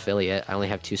 I'm only affiliate. I only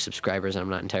have 2 subscribers, and I'm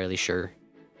not entirely sure.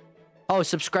 Oh,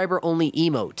 subscriber-only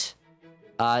emote.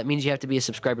 It means you have to be a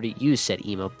subscriber to use said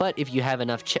emote. But if you have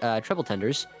enough treble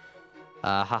tenders...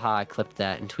 haha, I clipped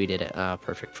that and tweeted it.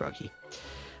 Perfect, Froggy.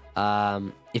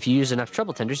 If you use enough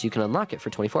treble tenders, you can unlock it for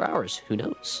 24 hours. Who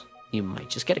knows? You might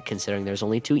just get it, considering there's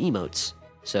only 2 emotes.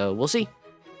 So, we'll see.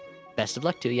 Best of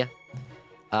luck to you.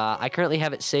 I currently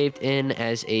have it saved in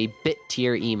as a bit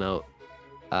tier emote.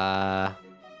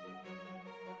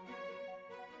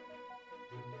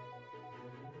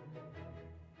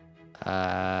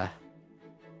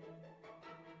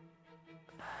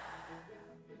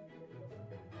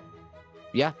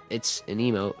 Yeah, it's an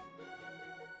emote.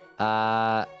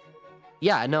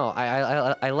 Yeah, no,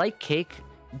 I like cake,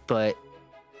 but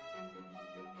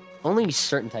only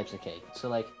certain types of cake. So,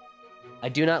 like, I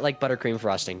do not like buttercream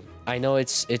frosting. I know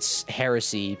it's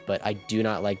heresy, but I do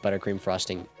not like buttercream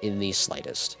frosting in the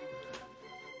slightest.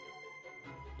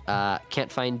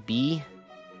 Can't find B.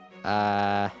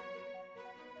 That's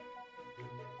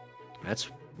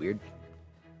weird.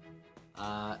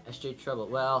 Sjtrouble.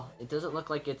 Well, it doesn't look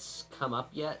like it's come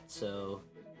up yet, so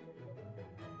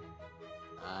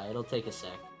it'll take a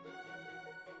sec.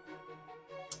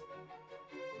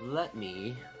 Let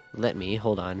me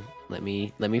hold on. Let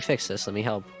me fix this. Let me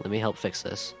help fix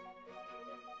this.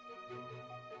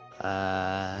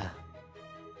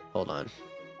 Hold on.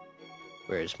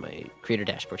 Where's my creator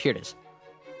dashboard? Here it is.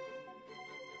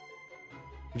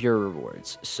 Viewer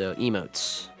rewards. So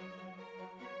emotes.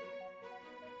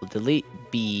 We'll delete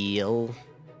Beal.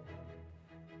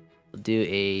 We'll do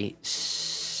a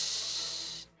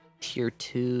tier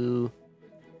 2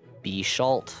 B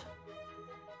Shalt.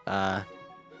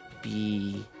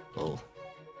 B. Oh.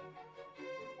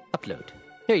 Upload.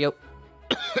 Here you go.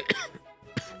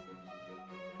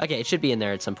 Okay, it should be in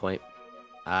there at some point.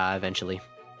 Eventually.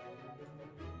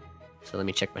 So let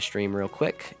me check my stream real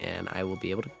quick, and I will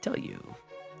be able to tell you.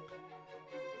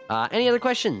 Any other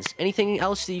questions? Anything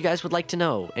else that you guys would like to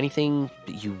know? Anything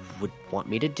that you would want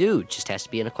me to do? Just has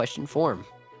to be in a question form.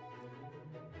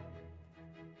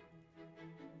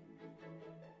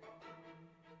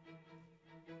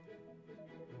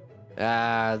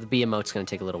 The B emote's gonna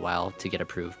take a little while to get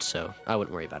approved, so I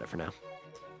wouldn't worry about it for now.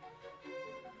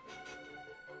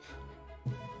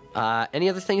 Any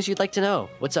other things you'd like to know?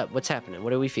 What's up? What's happening?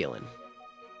 What are we feeling?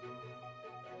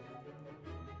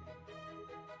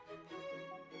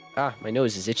 Ah, my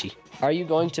nose is itchy. Are you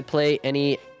going to play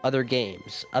any other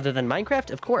games? Other than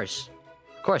Minecraft? Of course.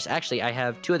 Of course. Actually, I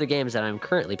have 2 other games that I'm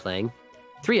currently playing.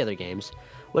 3 other games.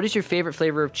 What is your favorite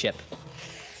flavor of chip?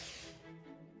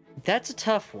 That's a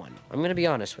tough one. I'm going to be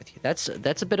honest with you. That's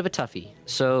a bit of a toughie.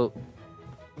 So,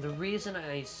 the reason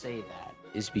I say that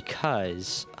is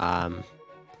because,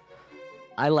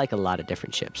 I like a lot of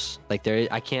different chips. Like,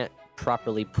 I can't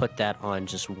properly put that on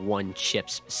just one chip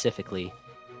specifically.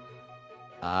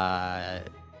 I'd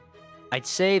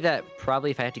say that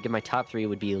probably if I had to give my top 3, it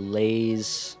would be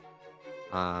Lay's,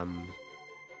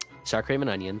 sour cream and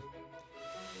onion,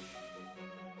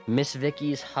 Miss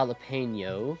Vicky's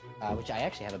jalapeno, which I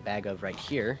actually have a bag of right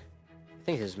here. I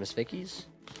think this is Miss Vicky's.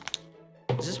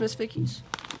 Is this Miss Vicky's?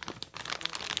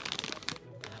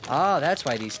 Oh, that's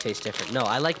why these taste different. No,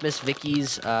 I like Miss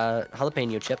Vicky's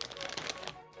jalapeno chip.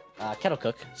 Kettle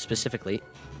cook, specifically.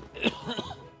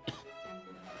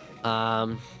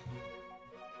 And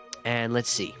let's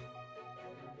see.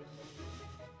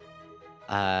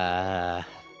 Top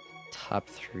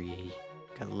 3.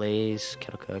 Got Lay's,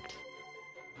 kettle cooked.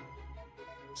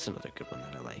 That's another good one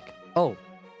that I like. Oh,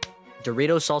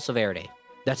 Doritos Salsa Verde.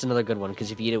 That's another good one,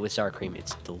 because if you eat it with sour cream,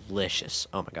 it's delicious.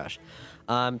 Oh my gosh.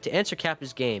 To answer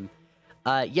Kappa's game,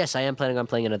 yes, I am planning on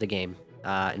playing another game.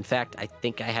 In fact, I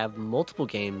think I have multiple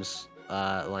games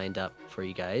lined up for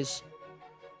you guys.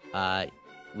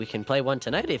 We can play one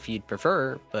tonight if you'd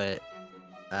prefer, but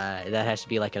that has to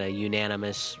be like a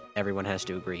unanimous, everyone has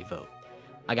to agree vote.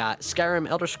 I got Skyrim,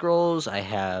 Elder Scrolls, I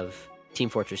have Team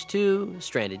Fortress 2,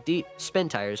 Stranded Deep, Spin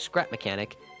Tires, Scrap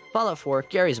Mechanic, Fallout 4,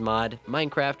 Gary's Mod,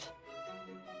 Minecraft,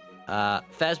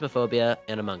 Phasmophobia,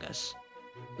 and Among Us.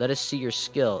 Let us see your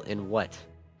skill in what?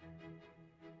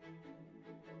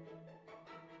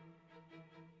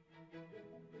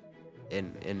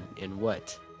 In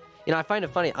what? You know, I find it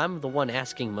funny. I'm the one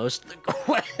asking most of the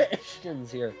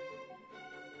questions here.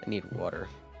 I need water.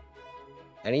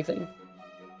 Anything?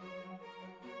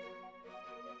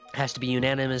 Has to be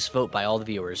unanimous vote by all the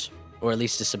viewers, or at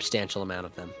least a substantial amount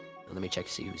of them. Let me check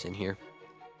to see who's in here.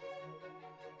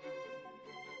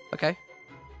 Okay.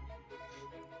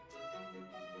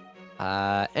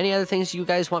 Any other things you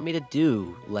guys want me to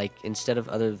do? Like, instead of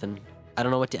other than... I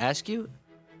don't know what to ask you.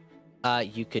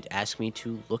 You could ask me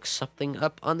to look something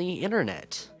up on the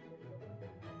internet.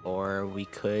 Or we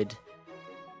could...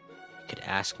 You could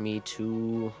ask me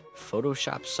to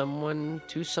Photoshop someone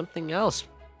to something else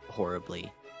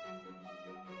horribly.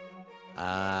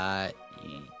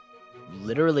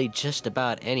 Literally just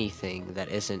about anything that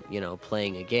isn't, you know,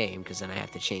 playing a game, because then I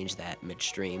have to change that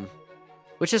midstream.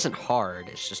 Which isn't hard,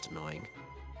 it's just annoying.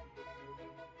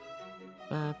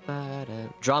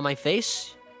 Draw my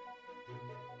face?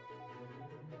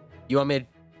 You want me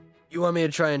to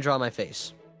try and draw my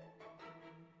face?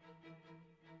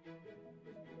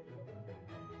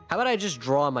 How about I just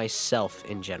draw myself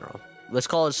in general? Let's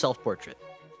call it self-portrait.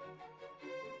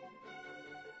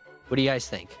 What do you guys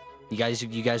think? You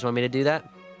guys want me to do that?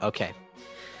 Okay.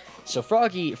 So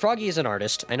Froggy is an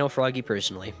artist. I know Froggy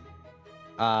personally.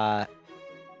 So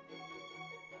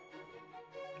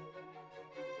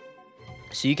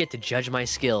you get to judge my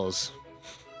skills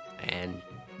and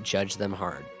judge them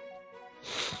hard.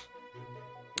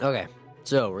 Okay.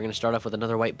 So we're going to start off with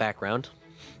another white background.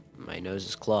 My nose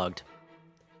is clogged.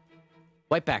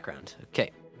 White background.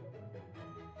 Okay.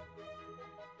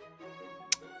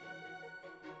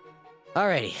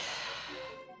 Alrighty.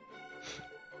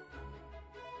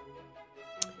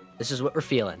 This is what we're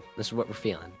feeling.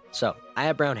 So, I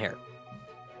have brown hair.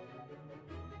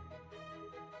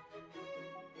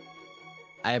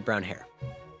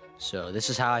 So,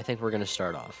 this is how I think we're going to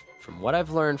start off. From what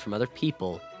I've learned from other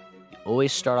people, you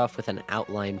always start off with an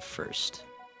outline first.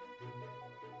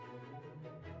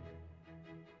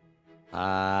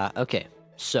 Okay.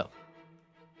 So,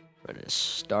 we're going to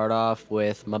start off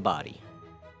with my body.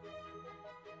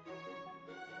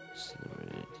 So we're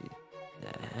gonna do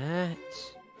that.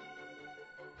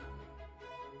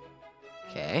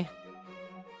 Okay.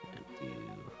 Gonna do...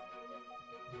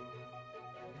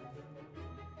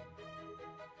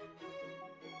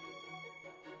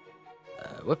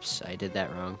 whoops, I did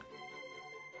that wrong.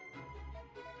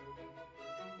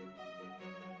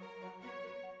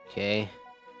 Okay.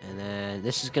 And then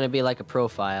this is gonna be like a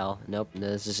profile. Nope, no,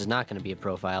 this is not gonna be a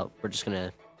profile. We're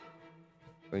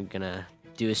gonna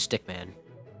do a stickman.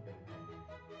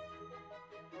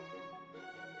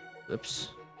 Oops.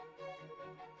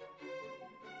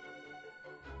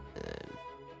 And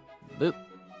boop.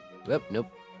 Whoop, nope.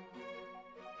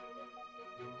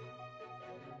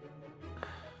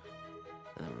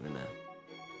 And then we're gonna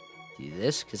do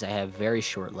this, because I have very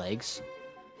short legs.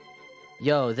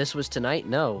 Yo, this was tonight?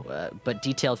 No, but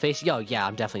detailed face? Yo, yeah,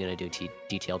 I'm definitely gonna do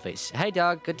detailed face. Hey,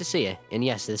 dog, good to see you. And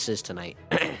yes, this is tonight.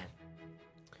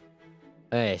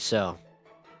 Okay, so...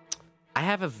 I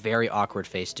have a very awkward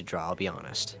face to draw, I'll be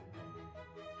honest.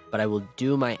 But I will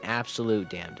do my absolute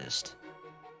damnedest.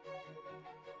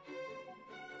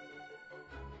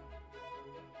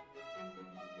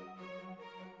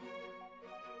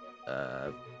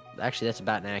 Actually, that's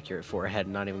about an accurate forehead,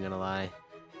 not even gonna lie.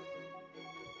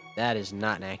 That is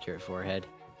not an accurate forehead.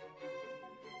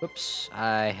 Whoops,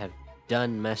 I have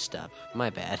done messed up.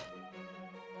 My bad.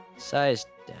 Size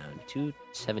down to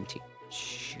 17.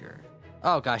 Sure.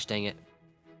 Oh, gosh dang it.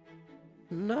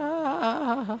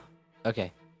 Nah.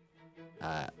 Okay.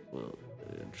 We'll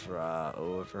draw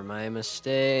over my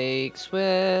mistakes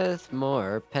with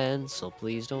more pencil.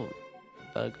 Please don't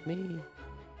bug me.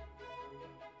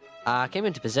 I came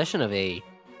into possession of a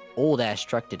old-ass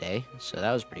truck today, so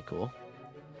that was pretty cool.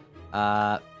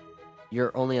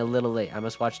 You're only a little late. I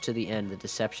must watch to the end. The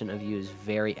deception of you is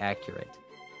very accurate.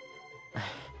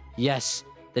 Yes,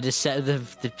 the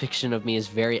depiction of me is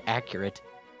very accurate.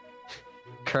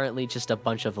 Currently just a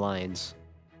bunch of lines.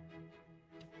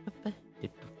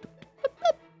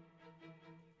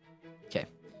 Okay.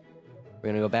 We're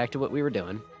gonna go back to what we were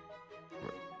doing.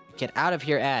 Get out of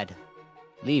here, Ad.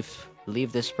 Leave.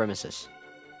 Leave this premises.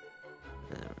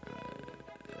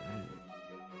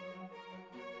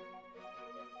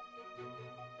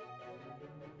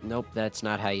 Nope, that's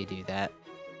not how you do that.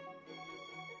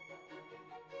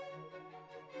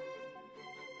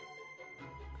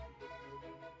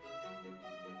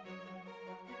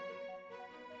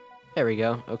 There we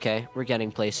go. Okay, we're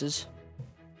getting places.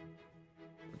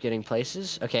 We're getting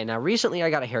places. Okay, now recently I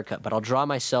got a haircut, but I'll draw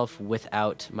myself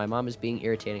without. My mom is being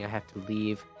irritating. I have to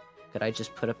leave. Could I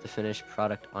just put up the finished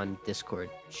product on Discord?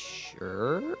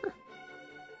 Sure.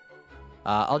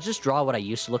 I'll just draw what I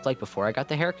used to look like before I got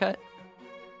the haircut.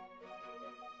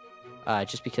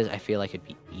 Just because I feel like it'd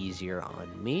be easier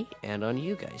on me and on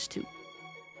you guys, too.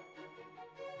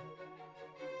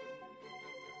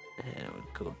 And it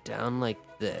would go down like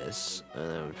this, and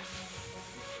then it would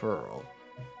furl.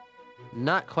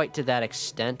 Not quite to that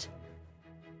extent.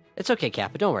 It's okay,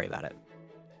 Kappa, don't worry about it.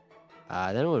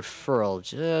 Then it would furl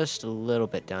just a little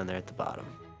bit down there at the bottom.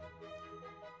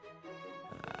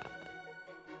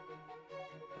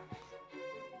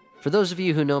 For those of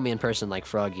you who know me in person like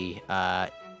Froggy,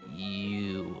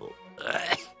 you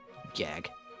gag,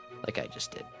 like I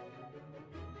just did.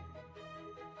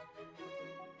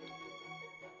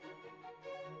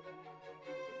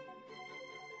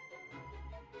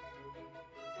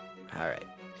 Alright.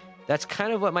 That's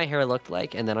kind of what my hair looked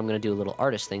like, and then I'm going to do a little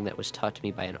artist thing that was taught to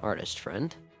me by an artist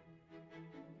friend.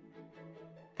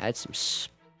 Add some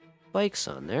spikes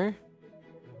on there.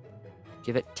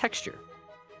 Give it texture.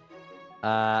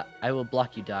 I will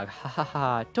block you, dog. Ha ha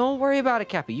ha. Don't worry about it,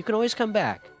 Cappy. You can always come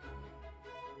back.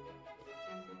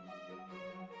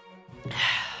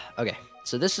 Okay,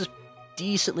 so this is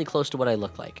decently close to what I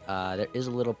look like. There is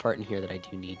a little part in here that I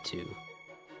do need to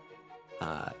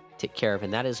take care of,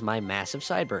 and that is my massive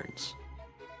sideburns,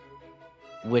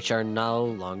 which are no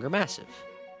longer massive.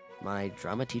 My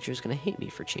drama teacher is going to hate me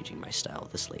for changing my style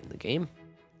this late in the game.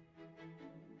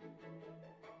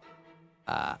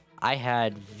 I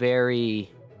had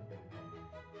very,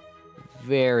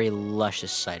 very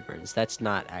luscious sideburns. That's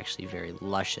not actually very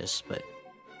luscious, but...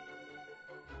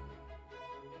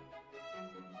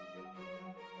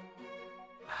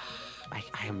 I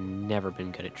have never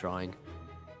been good at drawing.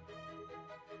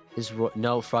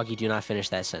 No, Froggy, do not finish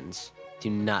that sentence. Do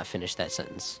not finish that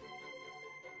sentence.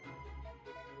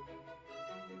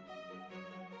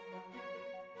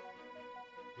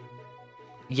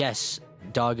 Yes,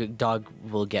 dog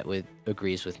will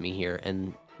agrees with me here,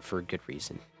 and for good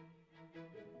reason.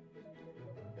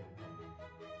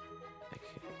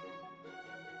 Okay.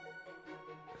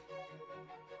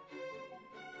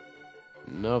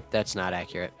 Nope, that's not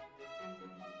accurate.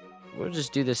 We'll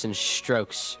just do this in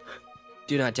strokes.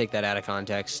 Do not take that out of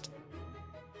context.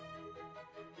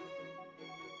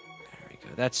 There we go.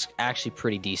 That's actually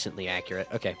pretty decently accurate.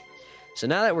 Okay, so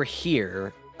now that we're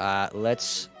here,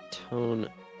 let's tone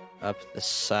up the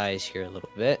size here a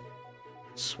little bit.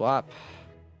 Swap.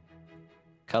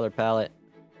 Color palette.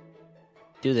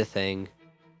 Do the thing.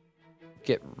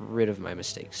 Get rid of my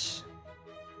mistakes.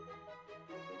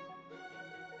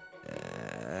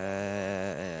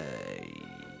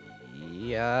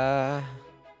 Yeah.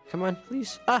 Come on,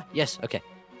 please. Ah, yes, okay.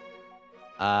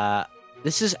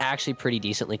 This is actually pretty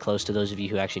decently close to those of you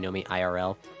who actually know me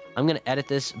IRL. I'm going to edit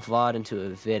this VOD into a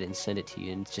vid and send it to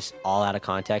you, and it's just all out of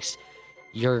context.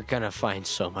 You're going to find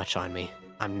so much on me.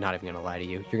 I'm not even going to lie to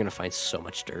you. You're going to find so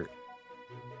much dirt.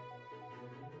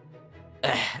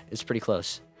 It's pretty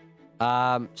close.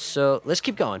 So let's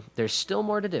keep going. There's still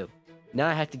more to do. Now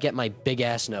I have to get my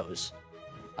big-ass nose.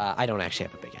 I don't actually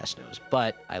have a big-ass nose,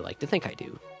 but I like to think I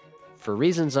do, for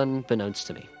reasons unbeknownst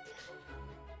to me.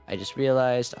 I just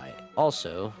realized I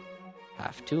also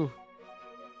have to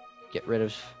get rid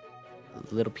of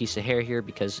a little piece of hair here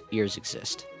because ears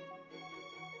exist.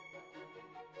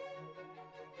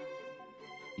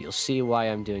 You'll see why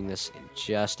I'm doing this in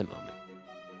just a moment.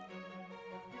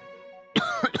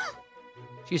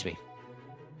 Excuse me.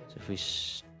 So if we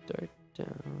start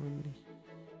down...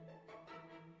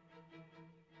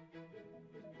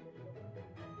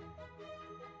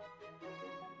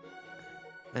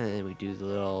 And then we do the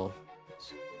little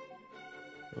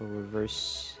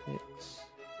reverse 6.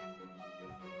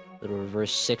 Little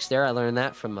reverse 6 there. I learned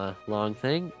that from a long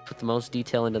thing. Put the most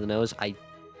detail into the nose.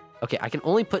 Okay, I can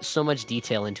only put so much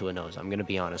detail into a nose. I'm going to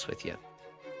be honest with you.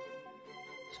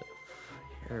 So,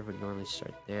 hair would normally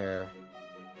start there.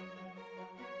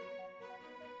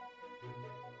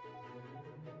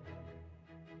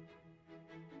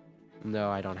 No,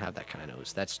 I don't have that kind of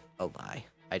nose. That's a lie.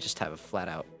 I just have a flat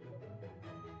out.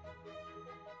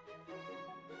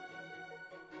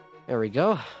 There we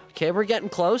go. Okay, we're getting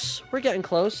close. We're getting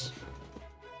close.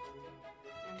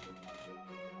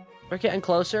 We're getting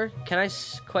closer. Can I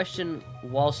question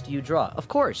whilst you draw? Of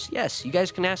course, yes. You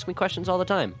guys can ask me questions all the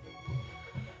time.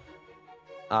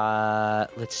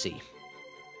 Let's see.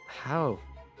 How?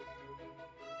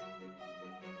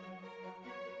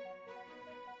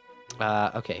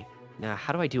 Okay. Now,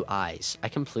 how do I do eyes? I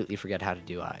completely forget how to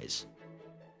do eyes.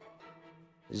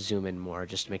 Zoom in more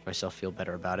just to make myself feel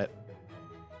better about it.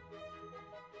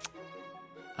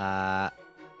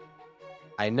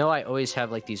 I know I always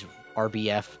have, like, these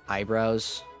RBF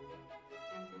eyebrows.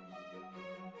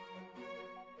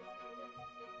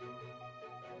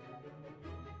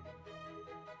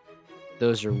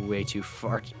 Those are way too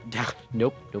far down.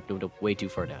 Nope, nope, nope, nope. Way too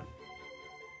far down.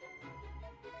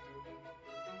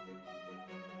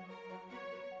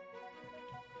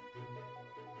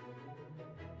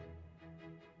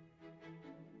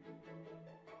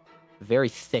 Very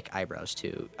thick eyebrows,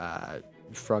 too.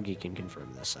 Froggy can confirm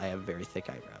this. I have very thick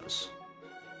eyebrows.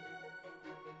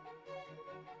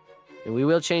 And we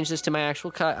will change this to my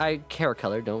actual hair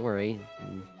color, don't worry.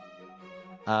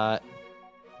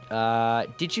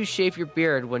 Did you shave your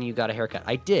beard when you got a haircut?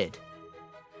 I did.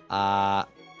 I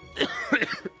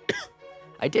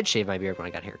did shave my beard when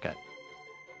I got a haircut.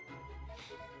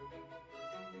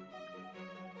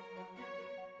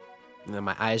 And then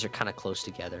my eyes are kind of close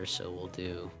together, so we'll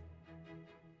do...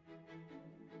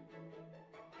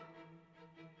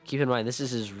 Keep in mind, this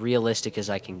is as realistic as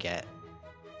I can get.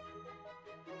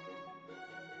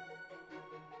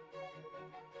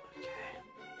 Okay.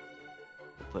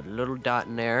 We'll put a little dot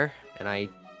in there, and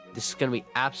this is going to be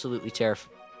absolutely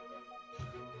terrifying.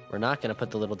 We're not going to put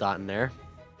the little dot in there.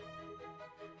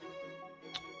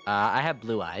 I have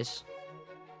blue eyes.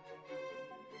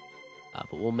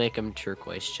 But we'll make them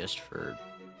turquoise just for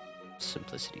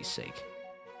simplicity's sake.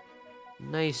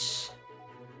 Nice.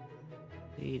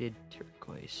 Faded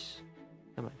turquoise.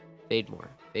 Come on. Fade more.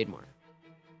 Fade more.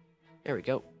 There we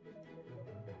go.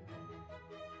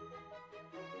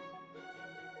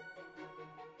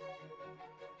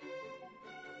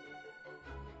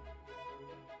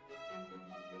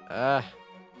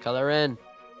 Color in.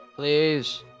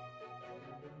 Please.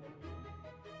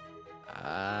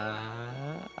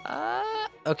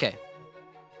 Okay.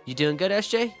 You doing good,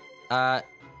 SJ? I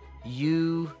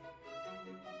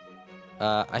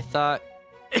thought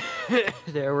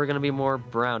there were gonna be more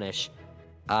brownish.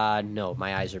 No,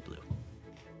 my eyes are blue.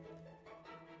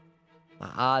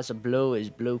 My eyes are blue as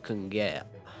blue can get.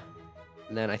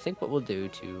 And then I think what we'll do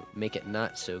to make it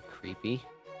not so creepy,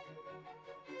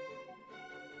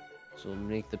 so we'll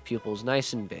make the pupils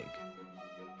nice and big.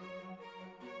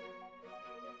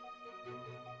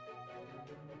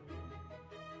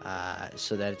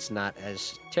 So that it's not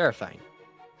as terrifying.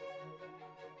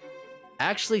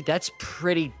 Actually, that's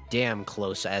pretty damn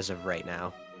close as of right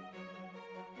now.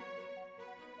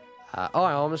 Oh,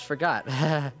 I almost forgot.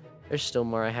 There's still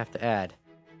more I have to add.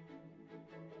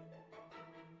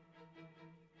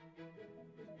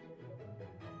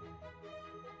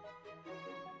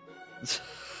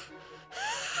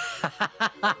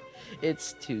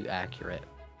 It's too accurate.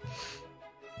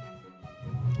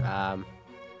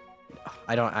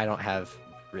 I don't have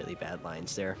really bad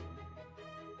lines there.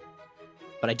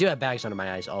 But I do have bags under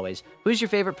my eyes always. Who's your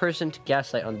favorite person to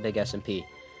gaslight on the Big SMP?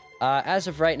 As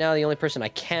of right now, the only person I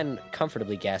can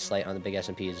comfortably gaslight on the Big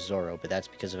SMP is Zorro, but that's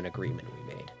because of an agreement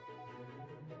we made.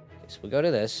 Okay, so we'll go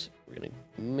to this. We're going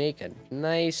to make a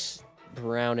nice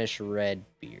brownish red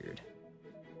beard.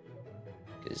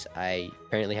 Because I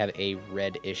apparently have a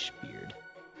reddish beard.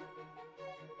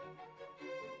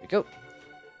 There we go.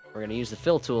 We're going to use the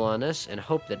fill tool on this and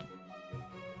hope that...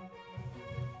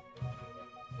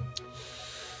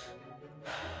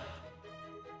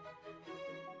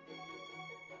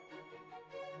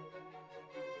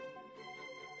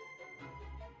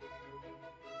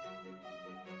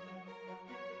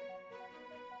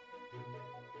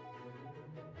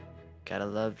 Gotta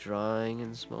love drawing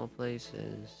in small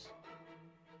places.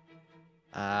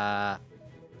 Probably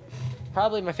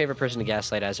my favorite person to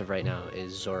gaslight as of right now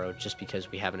is Zoro, just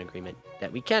because we have an agreement that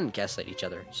we can gaslight each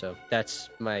other. So that's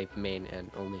my main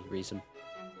and only reason.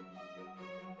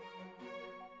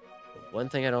 One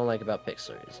thing I don't like about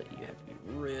Pixlr is that you have to be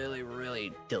really,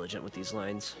 really diligent with these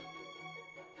lines.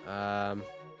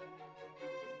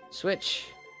 Switch.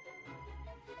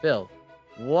 Phil.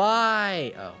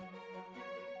 Why? Oh.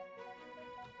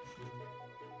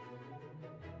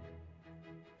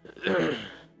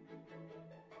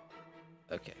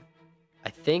 Okay.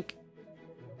 I think...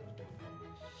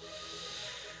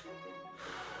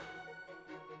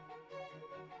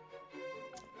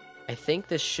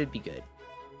 this should be good.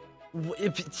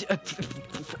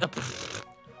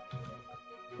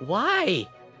 Why?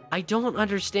 I don't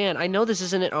understand. I know this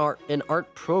isn't an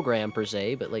art program per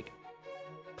se, but like,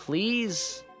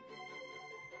 please?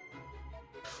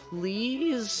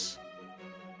 Please?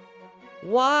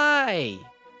 Why?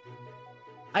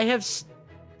 I have...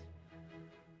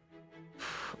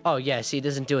 Oh, yeah, see, it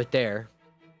doesn't do it there.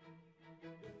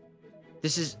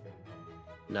 This is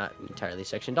not entirely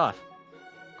sectioned off,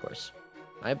 of course.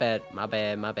 My bad, my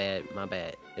bad, my bad, my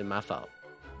bad. It's my fault.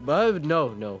 But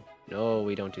no,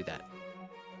 we don't do that.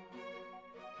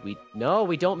 We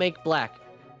don't make black.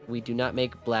 We do not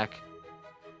make black.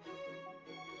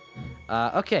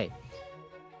 Okay.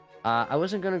 I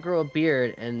wasn't gonna grow a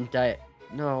beard and dye it.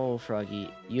 No,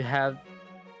 Froggy, you have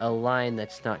a line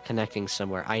that's not connecting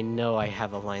somewhere. I know I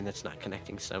have a line that's not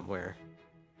connecting somewhere.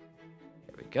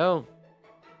 There we go.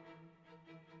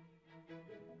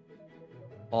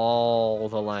 All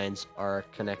the lines are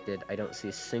connected. I don't see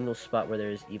a single spot where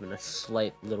there's even a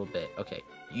slight little bit. Okay,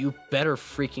 you better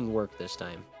freaking work this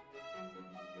time.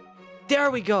 There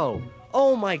we go!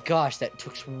 Oh my gosh, that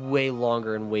took way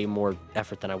longer and way more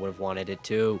effort than I would have wanted it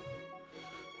to.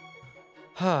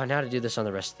 Oh, now to do this on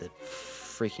the rest of the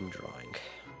freaking drawing.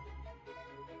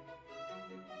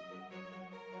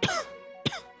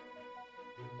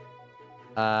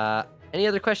 Any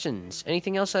other questions?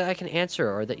 Anything else that I can answer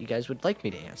or that you guys would like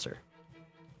me to answer?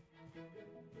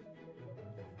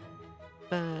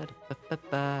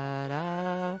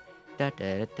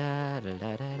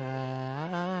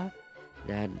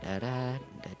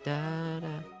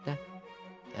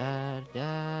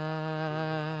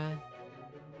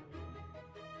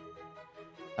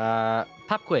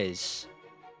 Pop quiz.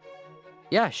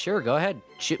 Yeah, sure, go ahead.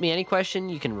 Shoot me any question.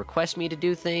 You can request me to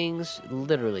do things.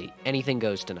 Literally, anything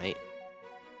goes tonight.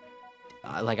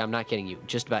 Like, I'm not kidding you.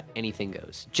 Just about anything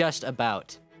goes. Just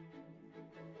about.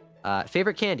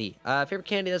 Favorite candy. Favorite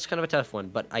candy, that's kind of a tough one,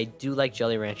 but I do like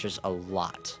Jelly Ranchers a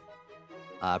lot.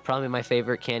 Probably my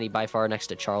favorite candy by far next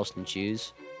to Charleston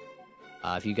Chews.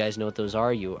 If you guys know what those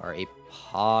are, you are a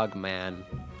pog man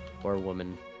or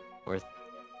woman. Or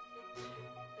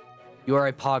you are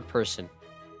a pog person.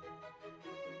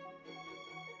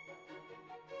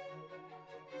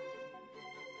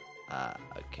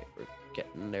 Okay, we're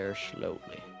getting there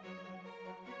slowly.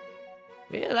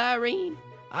 Well, Irene,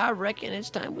 I reckon it's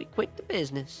time we quit the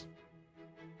business.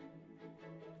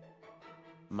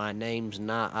 My name's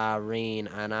not Irene,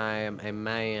 and I am a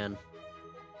man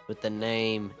with the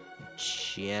name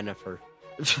Jennifer.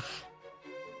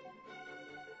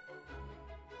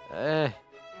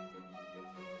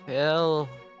 Phil,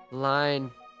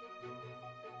 line,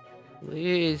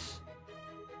 please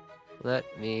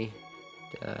let me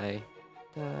die,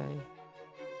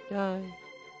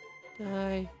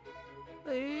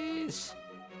 please.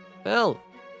 Phil.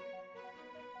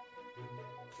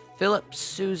 Philip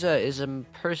Sousa is a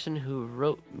person who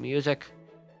wrote music.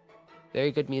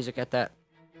 Very good music at that.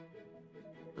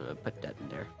 Put that in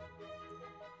there.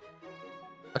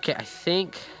 Okay, I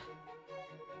think...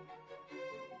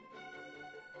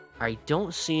 I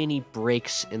don't see any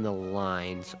breaks in the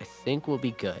lines. I think we'll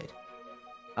be good.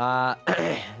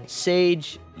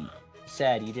 Sage,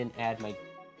 sad you didn't add my...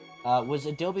 was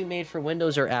Adobe made for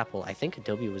Windows or Apple? I think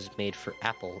Adobe was made for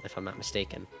Apple, if I'm not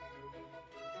mistaken.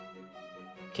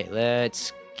 Okay,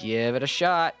 let's give it a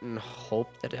shot and hope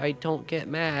that I don't get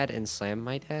mad and slam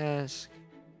my desk.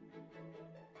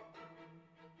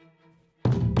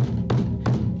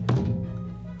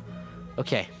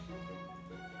 Okay.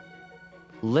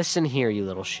 Listen here, you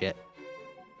little shit.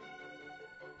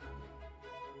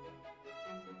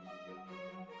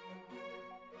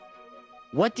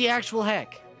 What the actual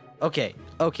heck? Okay,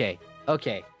 okay,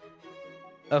 okay.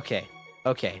 Okay,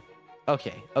 okay,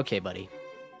 okay, okay, buddy.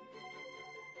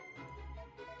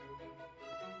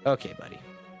 Okay, buddy.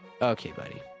 Okay,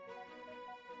 buddy.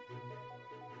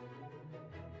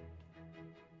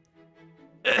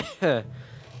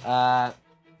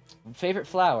 favorite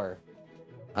flower.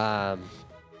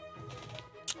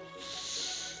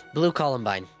 Blue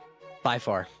columbine, by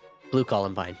far. Blue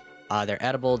columbine. They're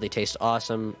edible. They taste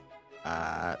awesome.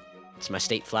 It's my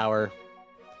state flower.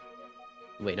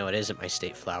 Wait, no, it isn't my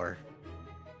state flower.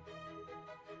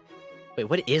 Wait,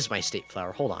 what is my state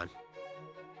flower? Hold on.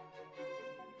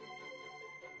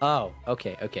 Oh,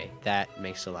 okay, okay. That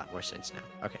makes a lot more sense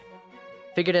now. Okay.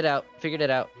 Figured it out. Figured it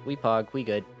out. We pog. We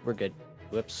good. We're good.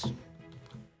 Whoops.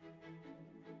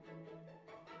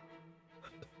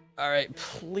 Alright,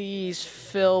 please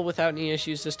fill without any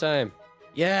issues this time.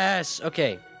 Yes!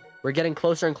 Okay. We're getting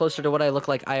closer and closer to what I look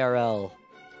like IRL.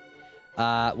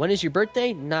 When is your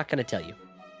birthday? Not gonna tell you.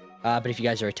 But if you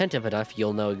guys are attentive enough,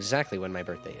 you'll know exactly when my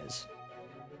birthday is.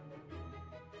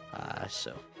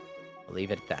 So, I'll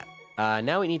leave it at that.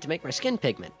 Now we need to make my skin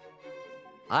pigment.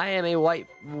 I am a white,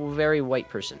 very white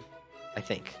person. I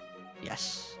think.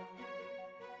 Yes.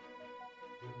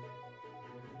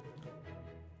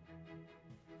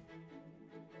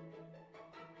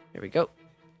 Here we go.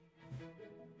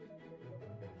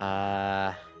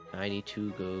 I need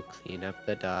to go clean up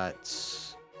the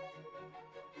dots.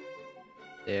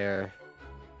 There.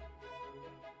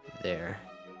 There.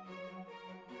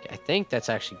 Okay, I think that's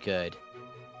actually good.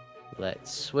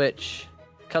 Let's switch.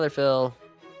 Color fill.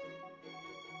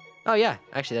 Oh yeah,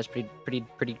 actually that's pretty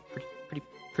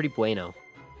bueno.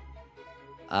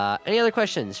 Any other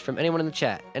questions from anyone in the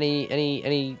chat? Any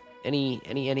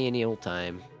old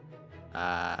time?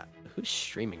 Who's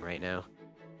streaming right now?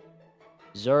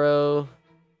 Zoro.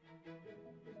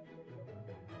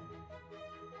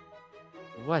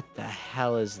 What the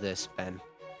hell is this, Ben?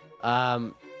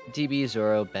 DB,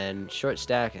 Zoro, Ben, Short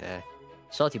Stack,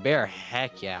 Salty Bear,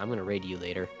 heck yeah, I'm gonna raid you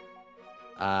later.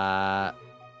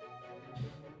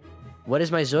 What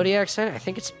is my zodiac sign? I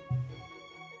think it's...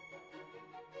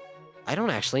 I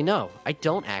don't actually know.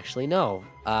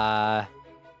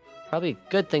 Probably a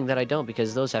good thing that I don't,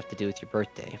 because those have to do with your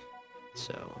birthday.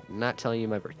 So, I'm not telling you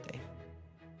my birthday.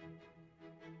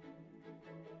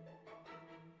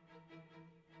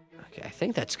 Okay, I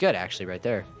think that's good, actually, right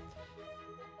there.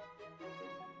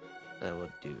 And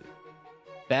we'll do...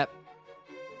 Bap.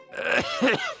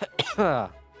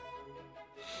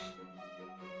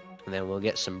 And then we'll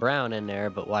get some brown in there,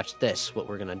 but watch this. What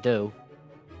we're gonna do...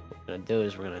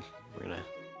 is we're gonna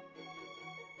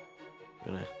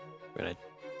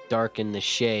darken the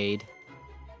shade.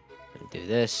 And do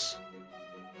this.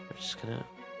 We're just gonna...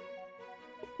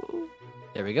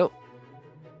 There we go.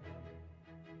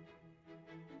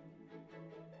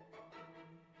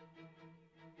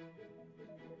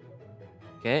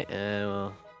 Okay, and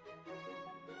we'll...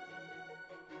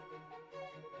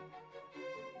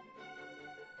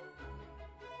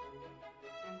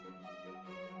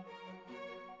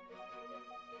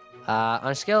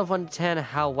 on a scale of 1 to 10,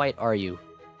 how white are you?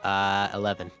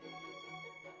 11.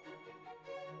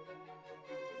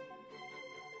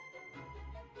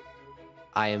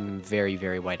 I am very,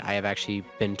 very white. I have actually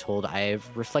been told I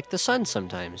reflect the sun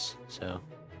sometimes, so...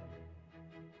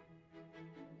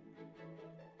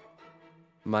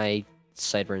 My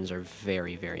sideburns are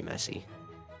very, very messy.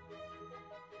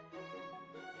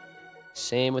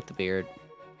 Same with the beard.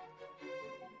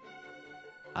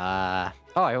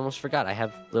 Oh, I almost forgot. I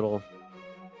have little...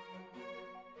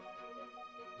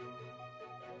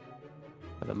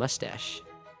 I have a mustache.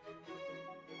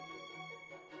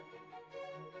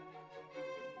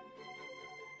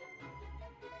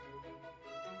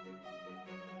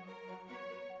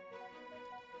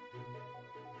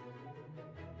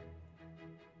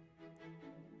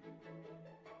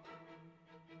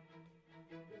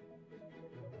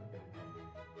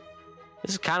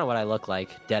 This is kind of what I look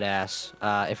like, dead ass.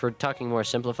 If we're talking more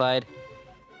simplified,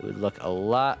 it would look a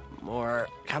lot more...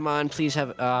 Come on, please have...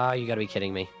 you gotta be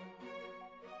kidding me.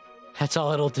 That's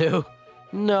all it'll do.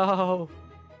 No.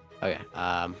 Okay,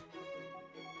 we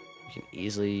can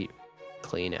easily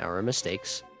clean our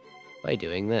mistakes by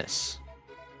doing this.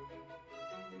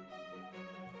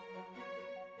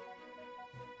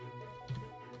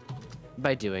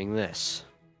 By doing this.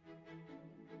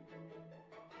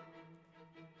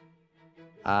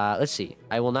 Let's see.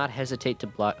 I will not hesitate to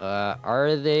block...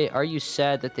 Are you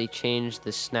sad that they changed the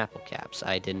Snapple caps?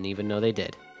 I didn't even know they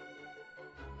did.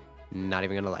 Not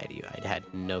even gonna lie to you. I had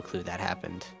no clue that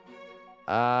happened.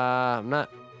 I'm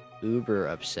not uber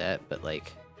upset, but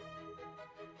like...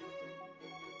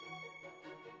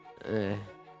 Yeah,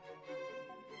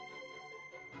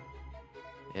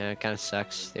 it kind of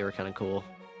sucks. They were kind of cool.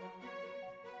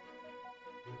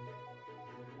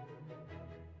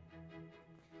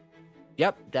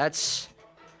 Yep, that's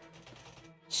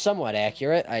somewhat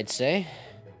accurate, I'd say.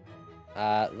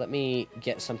 Let me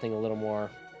get something a little more.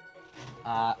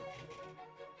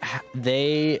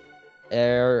 They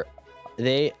are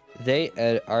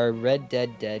are Red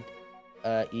Dead dead.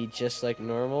 Eat just like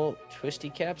normal twisty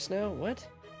caps now. What?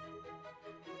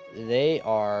 They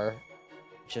are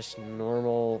just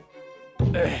normal.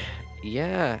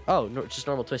 Yeah. Oh, no, just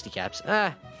normal twisty caps.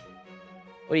 What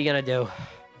are you gonna do?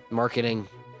 Marketing,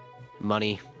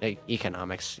 money,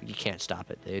 economics. You can't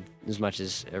stop it, dude. As much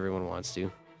as everyone wants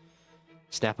to.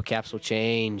 Snapple caps will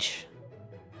change.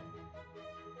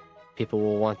 People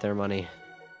will want their money.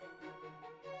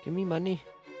 Give me money.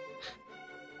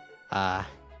 No,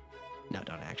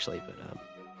 don't actually, but,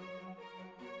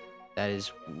 that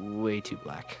is way too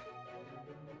black.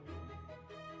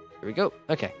 Here we go.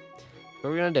 Okay. What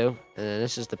we're gonna do, and then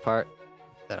this is the part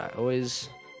that I always...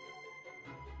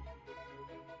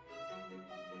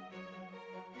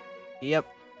 Yep.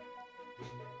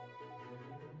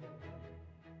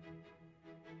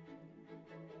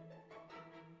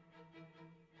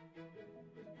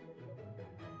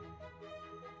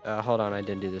 Hold on, I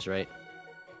didn't do this right.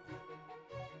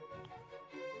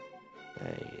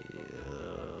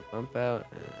 Bump out.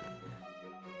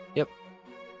 Yep.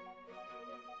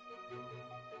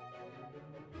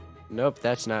 Nope,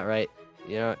 that's not right.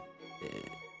 You know what?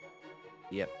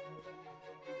 Yep.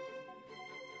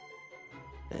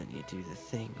 Then you do the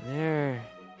thing there.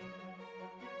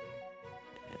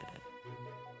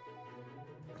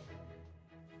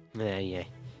 Yeah.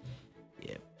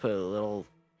 Put a little...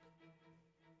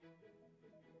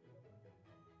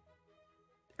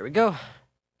 There we go.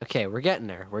 Okay, we're getting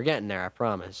there. We're getting there, I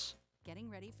promise.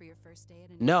 Getting ready for your first day at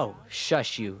a new No, job?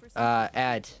 shush you.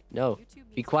 Ad. No.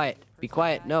 Be quiet. Be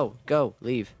quiet. No, go.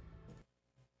 Leave.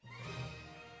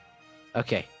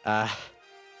 Okay,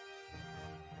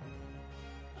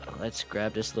 let's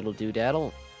grab this little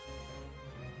doodaddle.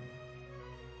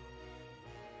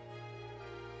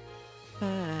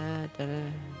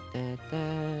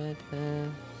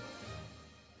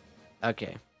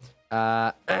 Okay.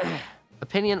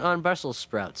 Opinion on Brussels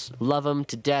sprouts. Love them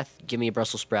to death. Give me a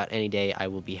Brussels sprout any day. I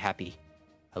will be happy.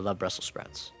 I love Brussels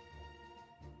sprouts.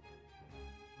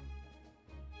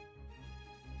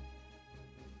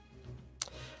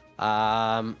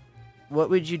 What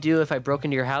would you do if I broke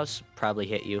into your house? Probably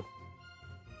hit you.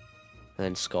 And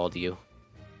then scald you.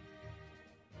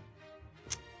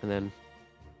 And then,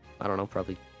 I don't know,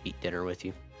 probably eat dinner with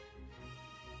you.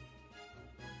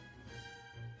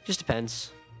 Just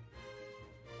depends.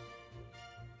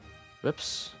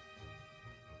 Whoops.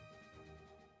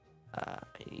 I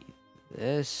need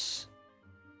this.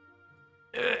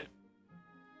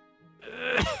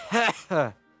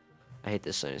 I hate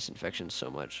this sinus infection so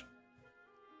much.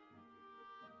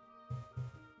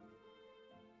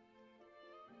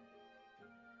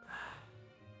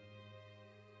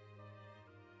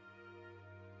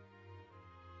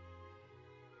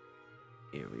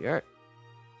 Here we are.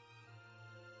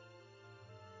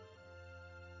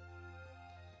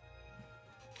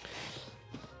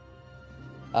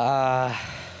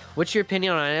 What's your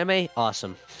opinion on anime?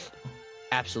 Awesome.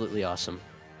 Absolutely awesome.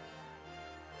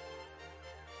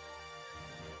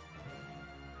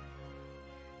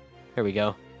 Here we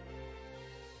go.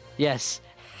 Yes.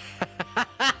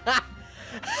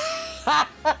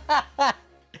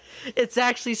 It's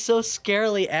actually so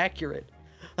scarily accurate.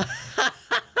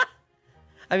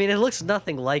 I mean, it looks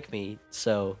nothing like me,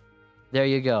 so there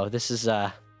you go. This is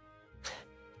a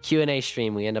Q&A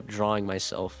stream. We end up drawing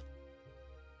myself.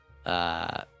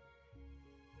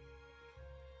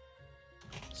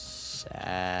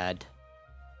 Sad.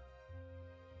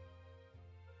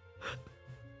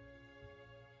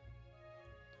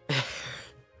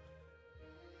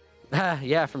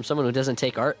 Yeah, from someone who doesn't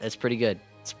take art, that's pretty good.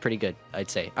 It's pretty good, I'd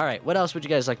say. All right, what else would you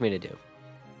guys like me to do?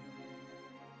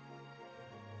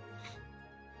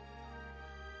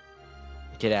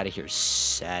 Get out of here,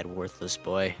 sad, worthless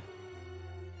boy.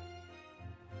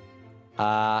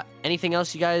 Anything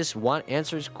else you guys want?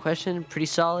 Answers, question, pretty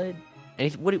solid.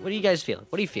 Anything? What are you guys feeling?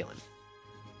 What are you feeling?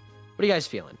 What are you guys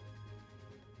feeling?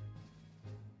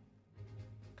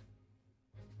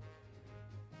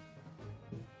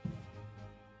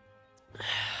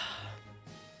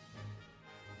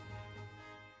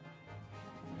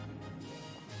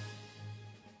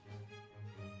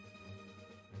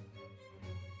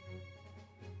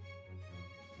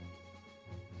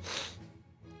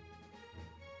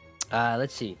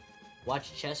 Let's see.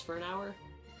 Watch chess for an hour?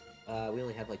 We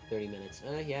only have like 30 minutes.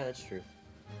 Yeah, that's true.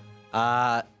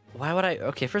 Why would I...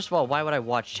 Okay, first of all, why would I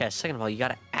watch chess? Second of all, you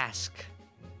gotta ask.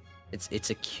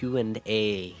 It's a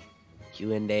Q&A.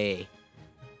 Q&A.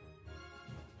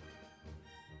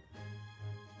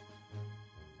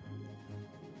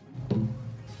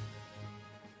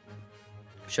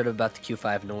 Shut up about the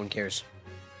Q5. No one cares.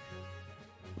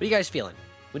 What are you guys feeling?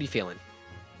 What are you feeling?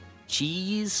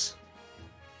 Cheese?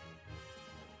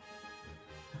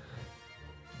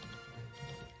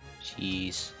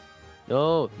 Cheese.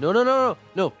 No. No, no, no,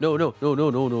 no. No, no, no, no, no,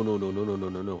 no, no, no, no, no, no,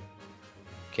 no, no.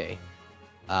 Okay.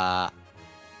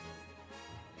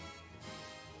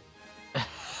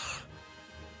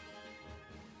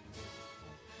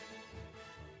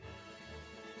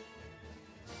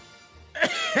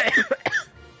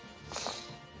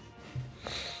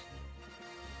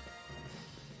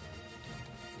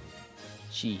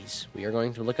 Cheese. We are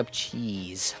going to look up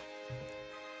cheese.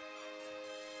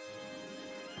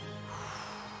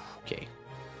 Okay.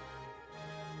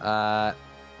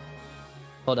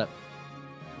 Hold up.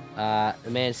 The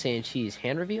man saying cheese.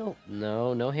 Hand reveal?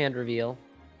 No, no hand reveal.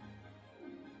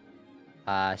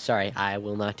 Sorry, I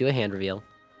will not do a hand reveal.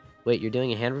 Wait, you're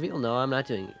doing a hand reveal? No, I'm not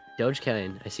doing it.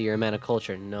 Dogecoin. I see you're a man of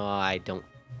culture. No, I don't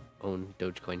own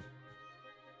Dogecoin.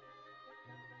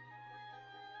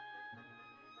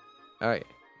 Alright.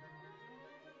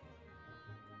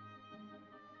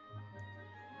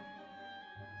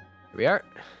 Here we are.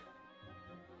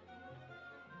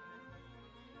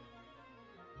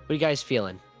 What are you guys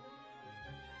feeling?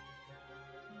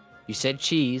 You said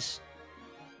cheese.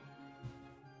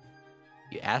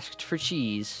 You asked for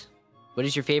cheese. What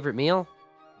is your favorite meal?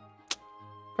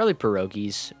 Probably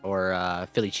pierogies or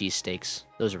Philly cheesesteaks.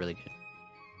 Those are really good.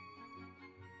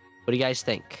 What do you guys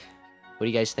think? What are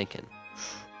you guys thinking?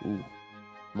 Ooh.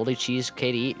 Moldy cheese,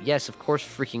 okay to eat? Yes, of course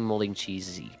freaking moldy cheese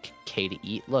is okay to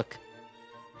eat. Look.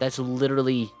 That's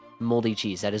literally moldy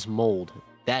cheese. That is mold.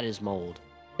 That is mold.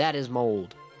 That is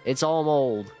mold. It's all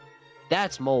mold.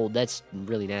 That's mold. That's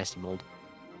really nasty mold.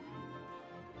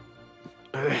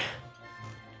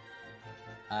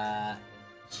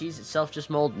 Cheese itself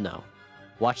just mold? No.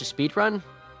 Watch a speed run?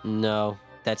 No.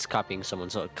 That's copying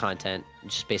someone's content.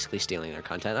 Just basically stealing their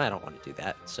content. I don't want to do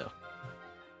that, so.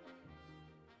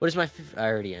 What is my... I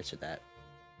already answered that.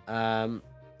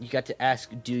 You got to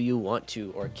ask, do you want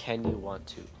to, or can you want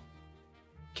to?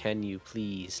 Can you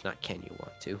please? Not can you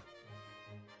want to.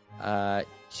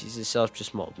 Cheese itself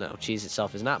just mold. No, cheese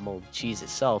itself is not mold. Cheese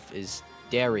itself is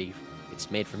dairy.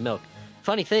 It's made from milk.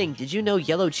 Funny thing, did you know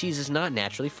yellow cheese is not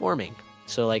naturally forming?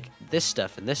 So, like, this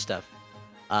stuff and this stuff.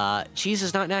 Cheese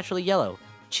is not naturally yellow.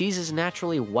 Cheese is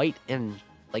naturally white and,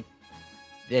 like,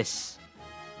 this.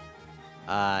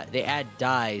 They add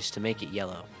dyes to make it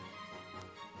yellow.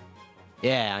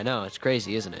 Yeah, I know. It's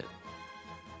crazy, isn't it?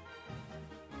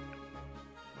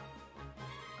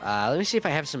 Let me see if I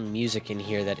have some music in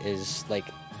here that is, like,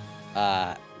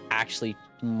 actually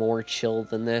more chill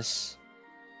than this.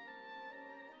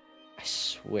 I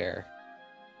swear.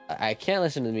 I can't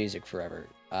listen to the music forever.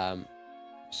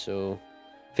 So,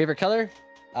 favorite color?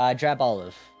 Drab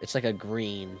olive. It's like a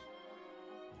green.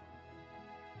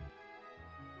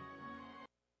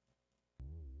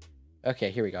 Okay,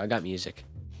 here we go. I got music.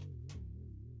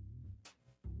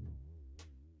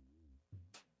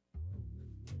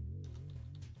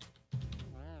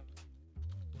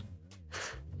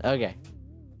 Okay.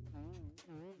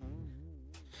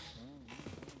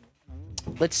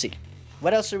 Let's see.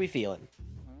 What else are we feeling?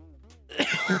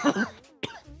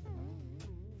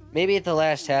 Maybe at the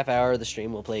last half hour of the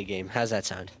stream we'll play a game. How's that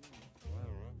sound?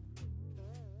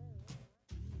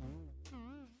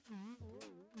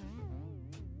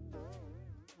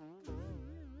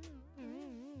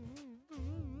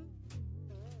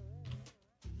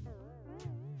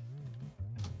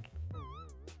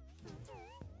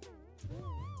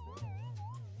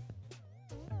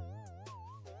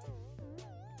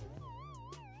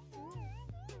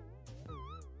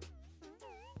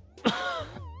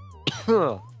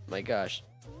 Oh my gosh.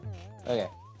 Okay.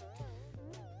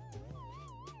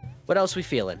 What else we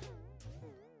feeling?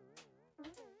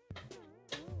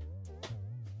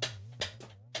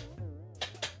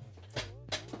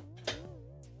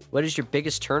 What is your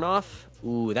biggest turnoff?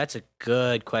 Ooh, that's a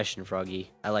good question,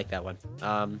 Froggy. I like that one.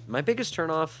 My biggest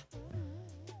turnoff.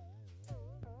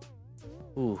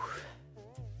 Ooh.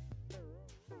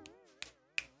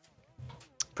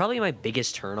 Probably my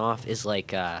biggest turnoff is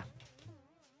like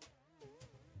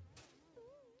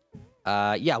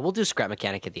yeah, we'll do scrap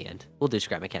mechanic at the end. We'll do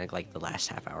scrap mechanic like the last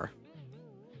half hour.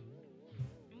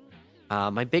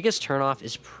 My biggest turnoff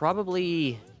is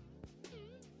probably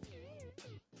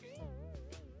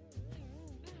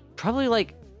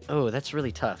like, oh, that's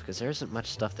really tough because there isn't much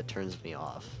stuff that turns me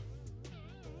off.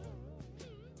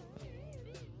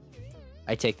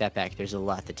 I take that back. There's a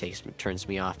lot that turns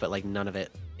me off, but like none of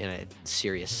it in a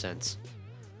serious sense.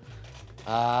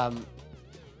 I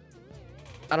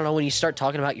don't know, when you start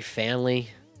talking about your family,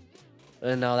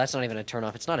 No, that's not even a turn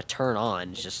off. It's not a turn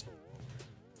on. It's just...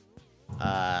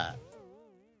 I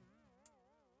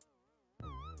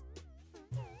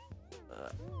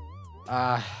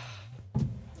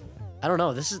don't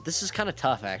know. This is kind of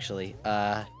tough, actually.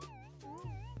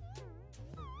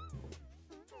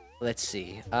 Let's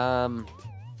see. I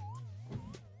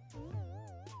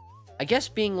guess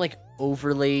being like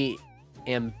overly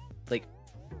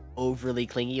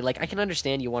clingy. Like I can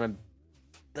understand you want to,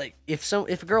 like if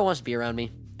a girl wants to be around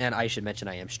me, and I should mention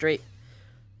I am straight.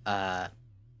 If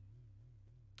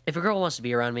a girl wants to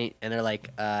be around me and they're like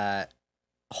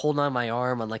holding on my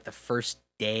arm on like the first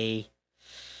day.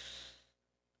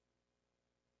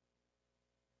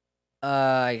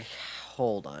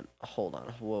 Hold on.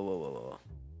 Whoa.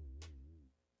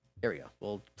 Here we go.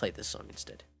 We'll play this song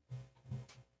instead.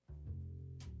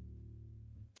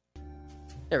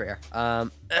 There we are.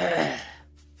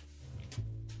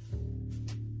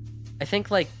 I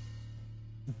think like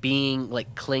being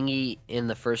like clingy in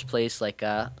the first place, like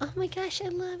oh my gosh, I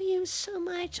love you so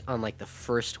much on like the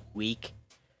first week.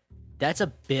 That's a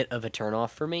bit of a turnoff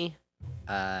for me.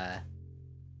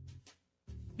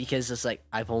 Because it's like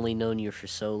I've only known you for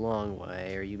so long.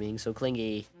 Why are you being so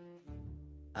clingy?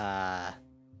 I'd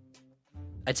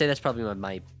say that's probably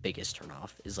my biggest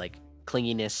turnoff is like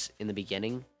clinginess in the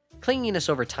beginning. Clinginess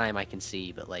over time I can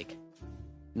see, but like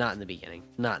not in the beginning.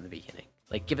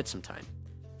 Like give it some time.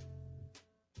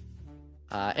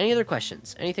 Any other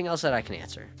questions? Anything else that I can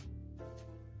answer?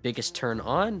 Biggest turn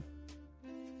on?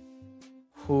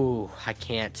 Ooh, I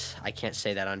can't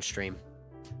say that on stream.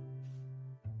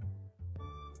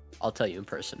 I'll tell you in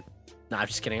person. No, I'm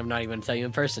just kidding. I'm not even gonna tell you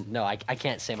in person. No, I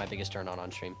can't say my biggest turn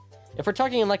on stream. If we're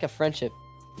talking in like a friendship,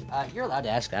 you're allowed to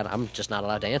ask that. I'm just not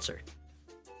allowed to answer.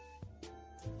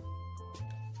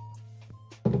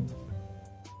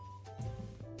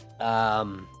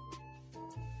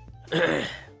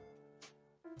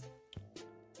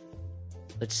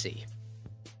 Let's see.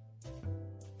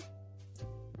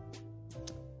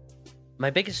 My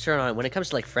biggest turn on when it comes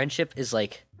to like friendship is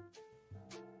like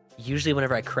usually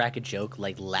whenever I crack a joke,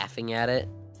 like laughing at it,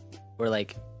 or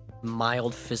like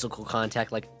mild physical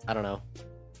contact, like I don't know,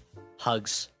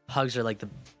 hugs are like the,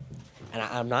 and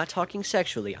I'm not talking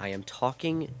sexually, I am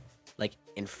talking like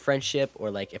in friendship,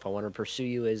 or like if I want to pursue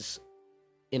you as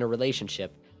in a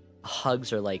relationship,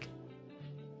 hugs are like,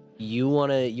 you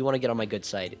want to get on my good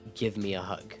side, give me a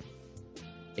hug.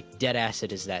 Like dead ass,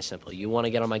 it is that simple. You want to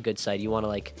get on my good side, you want to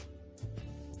like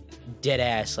dead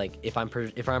ass, like if I'm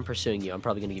pursuing you, I'm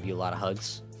probably gonna give you a lot of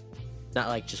hugs. Not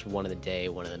like just one of the day,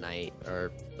 one of the night,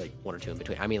 or like one or two in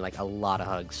between. I mean like a lot of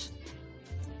hugs.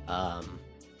 Or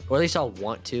at least I'll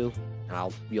want to,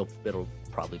 and it'll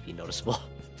probably be noticeable.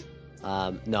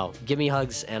 No, give me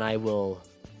hugs and I will.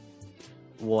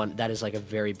 That is like a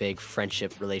very big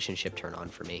friendship relationship turn on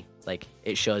for me. Like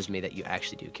it shows me that you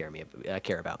actually do care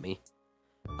about me.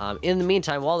 In the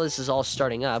meantime, while this is all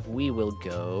starting up, we will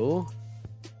go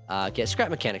get scrap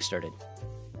mechanics started,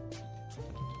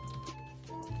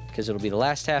 because it'll be the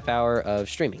last half hour of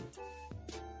streaming.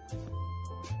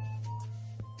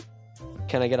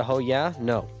 Can I get a ho yeah?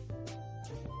 No.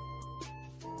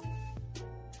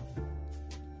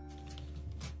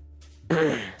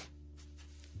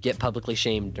 Get publicly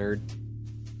shamed, nerd.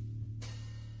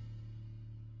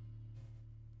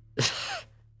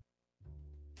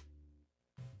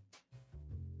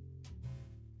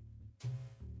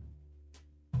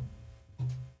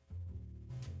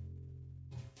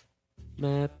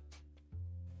 Map.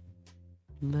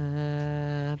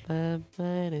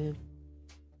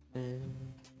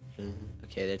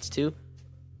 Okay, that's 2.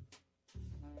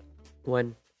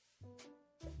 1,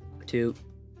 2,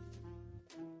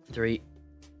 3,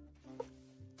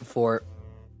 4,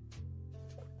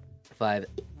 5,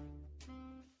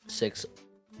 6,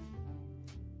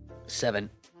 7.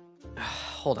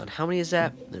 Hold on, how many is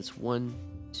that? That's 1,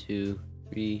 2,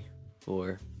 3,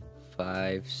 4,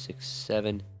 5, 6,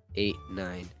 7, 8,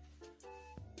 9.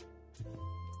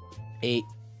 8,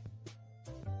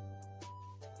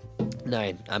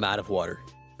 9. I'm out of water.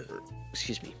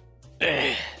 Excuse me.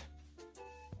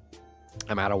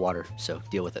 I'm out of water, so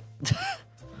deal with it.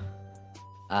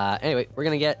 Anyway, we're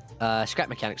gonna get scrap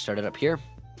mechanics started up here.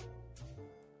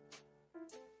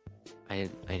 I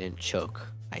didn't choke.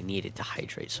 I needed to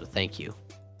hydrate, so thank you.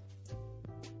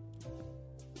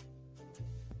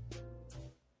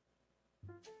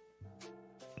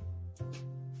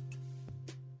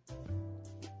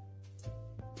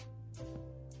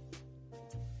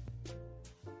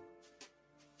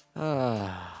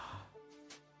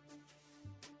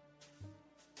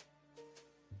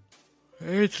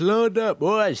 It's loaded up,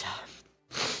 boys.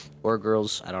 Or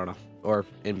girls, I don't know. Or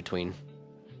in between.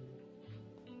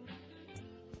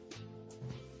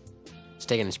 It's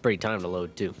taking its pretty time to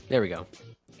load, too. There we go.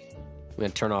 I'm gonna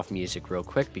turn off music real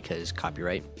quick because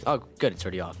copyright. Oh, good, it's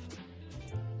already off.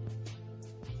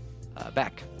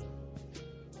 Back.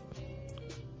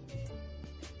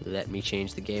 Let me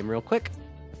change the game real quick.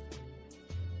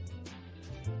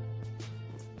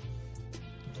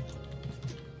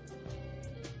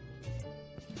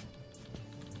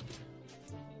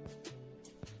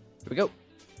 Here we go.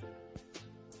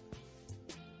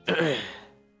 There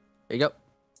you go.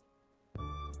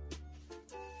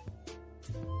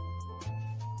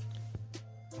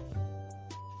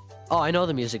 Oh, I know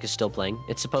the music is still playing.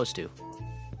 It's supposed to.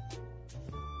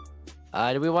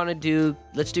 Do we want to do...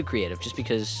 Let's do creative, just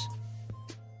because...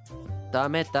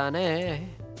 Dame Dane.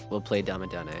 We'll play Dame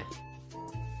Dane.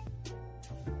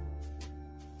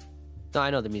 No, I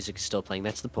know the music is still playing.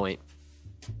 That's the point.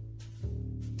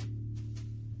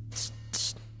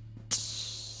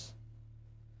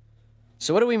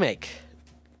 So what do we make?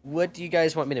 What do you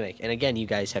guys want me to make? And again, you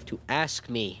guys have to ask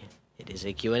me. It is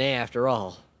a Q&A after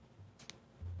all.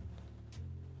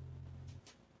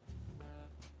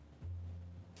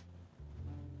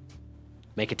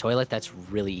 Make a toilet? That's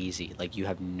really easy. Like, you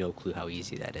have no clue how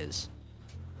easy that is.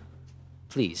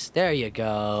 Please. There you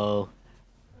go.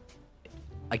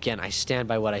 Again, I stand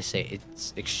by what I say.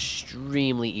 It's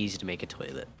extremely easy to make a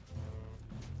toilet.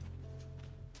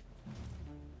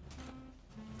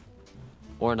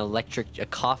 Or a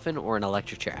coffin or an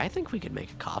electric chair. I think we could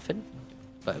make a coffin.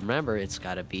 But remember, it's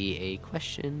gotta be a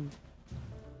question.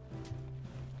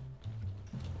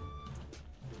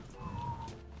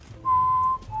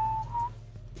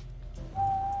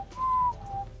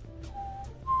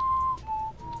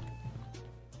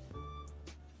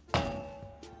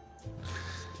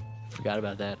 Forgot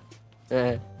about that.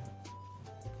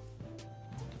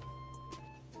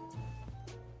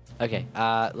 Okay,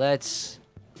 let's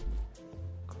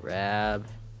grab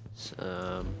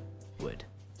some wood.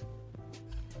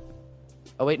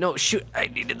 Oh wait, no, shoot, I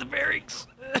needed the bearings.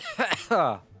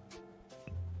 I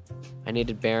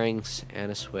needed bearings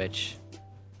and a switch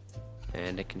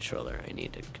and a controller. I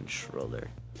need a controller.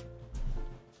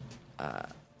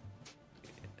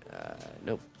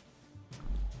 Nope.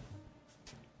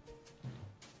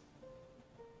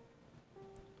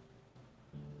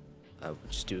 We'll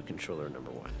just do a controller number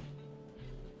 1.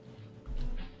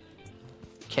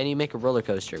 Can you make a roller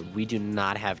coaster? We do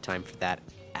not have time for that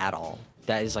at all.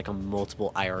 That is like a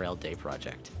multiple IRL day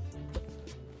project.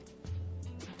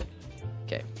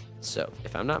 Okay, so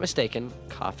if I'm not mistaken,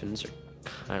 coffins are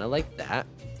kind of like that.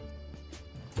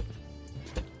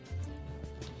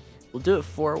 We'll do it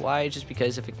 4 wide just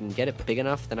because if it can get it big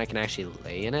enough, then I can actually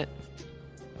lay in it.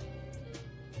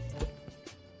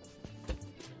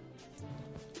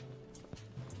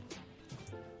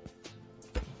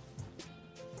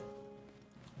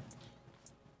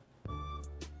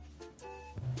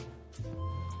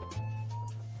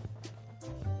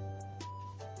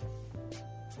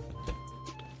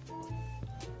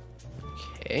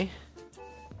 Okay.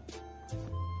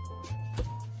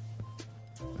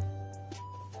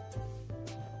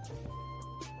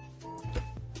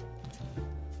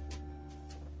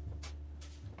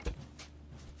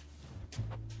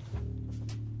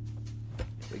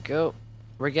 Here we go.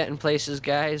 We're getting places,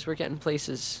 guys. We're getting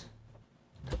places.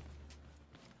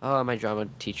 Oh, my drama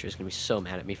teacher is going to be so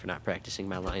mad at me for not practicing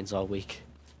my lines all week.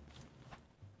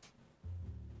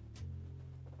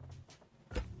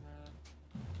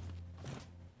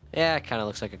 Yeah, it kind of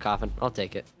looks like a coffin. I'll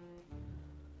take it.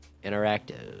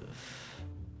 Interactive.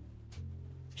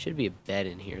 Should be a bed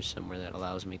in here somewhere that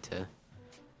allows me to...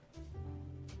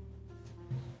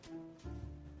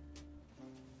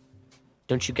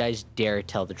 Don't you guys dare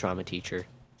tell the drama teacher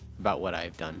about what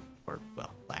I've done. Or,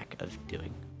 well, lack of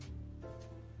doing.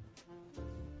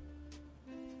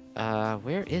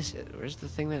 Where is it? Where's the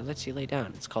thing that lets you lay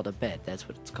down? It's called a bed. That's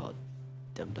what it's called.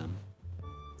 Dum-dum.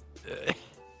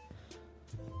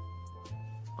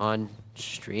 On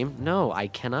stream? No, I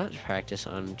cannot practice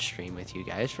on stream with you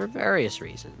guys for various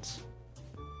reasons.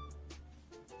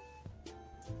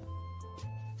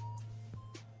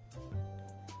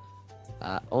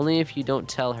 Only if you don't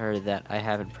tell her that I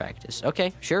haven't practiced.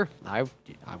 Okay, sure. I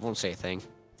won't say a thing.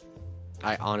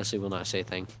 I honestly will not say a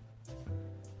thing.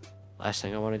 Last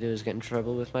thing I want to do is get in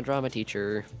trouble with my drama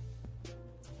teacher.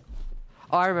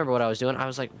 Oh, I remember what I was doing. I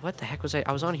was like, what the heck was I?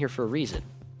 I was on here for a reason.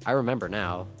 I remember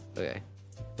now. Okay.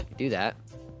 Do that.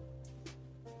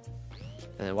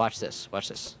 And then watch this. Watch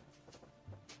this.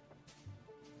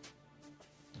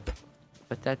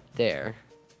 Put that there.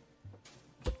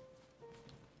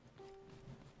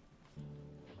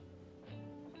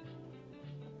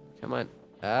 Come on.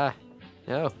 Ah.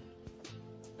 No.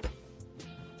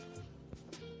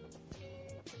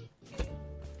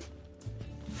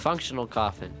 functional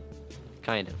coffin.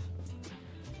 Kind of.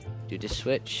 Do the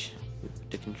switch.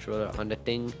 Put the controller on the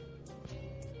thing. Do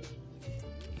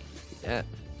that.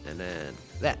 And then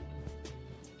that.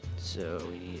 So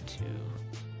we need to...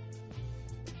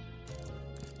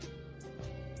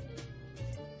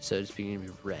 So it's beginning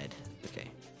to be red. Okay.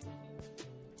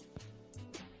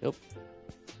 Nope.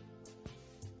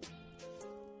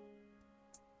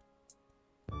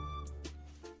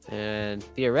 And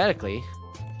theoretically,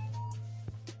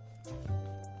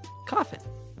 coffin.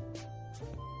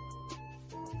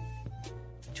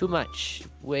 Too much.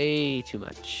 Way too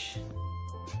much.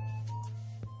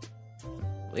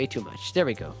 Way too much. There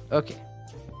we go. Okay.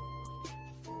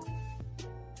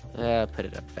 Put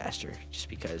it up faster, just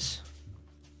because.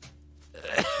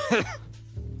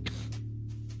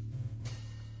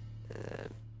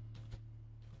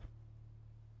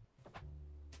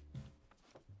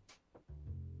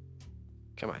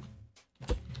 Come on.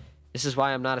 This is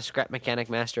why I'm not a scrap mechanic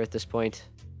master at this point.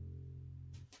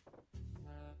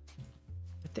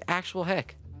 What the actual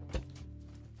heck?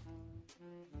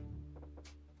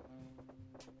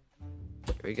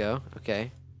 Here we go.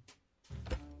 Okay.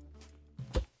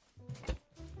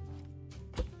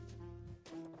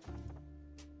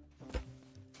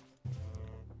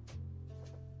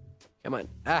 Come on.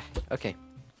 Ah, okay.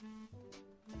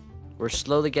 We're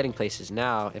slowly getting places.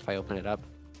 Now, if I open it up.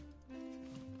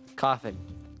 Coffin.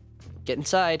 Get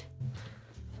inside.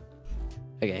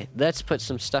 Okay, let's put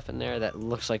some stuff in there that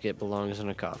looks like it belongs in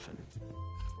a coffin.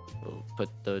 We'll put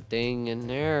the thing in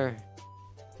there.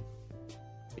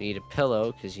 We need a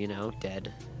pillow, because, you know,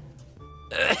 dead.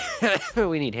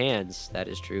 We need hands. That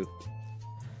is true.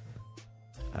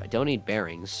 I don't need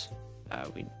bearings.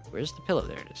 Where's the pillow?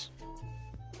 There it is.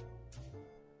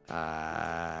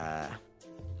 I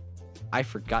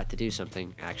forgot to do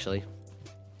something, actually.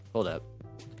 Hold up.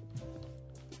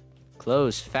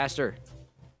 Close, faster.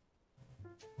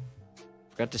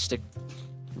 Forgot to stick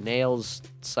nails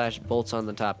 / bolts on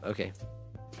the top. Okay.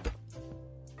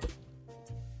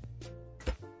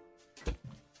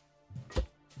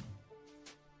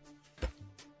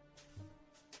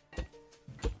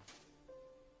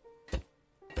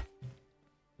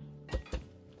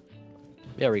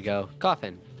 There we go.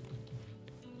 Coffin.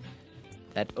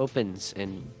 That opens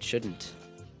and shouldn't.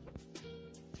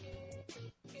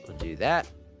 We'll do that.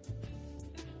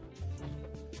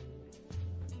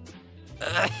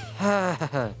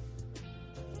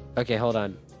 Okay, hold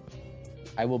on.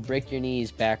 I will break your knees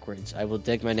backwards. I will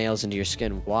dig my nails into your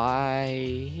skin.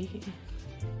 Why?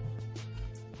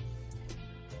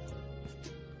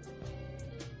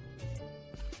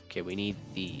 Okay, we need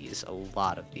these. A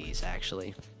lot of these,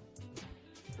 actually.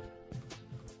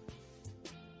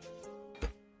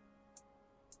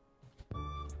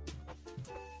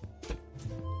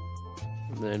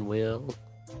 And then we'll...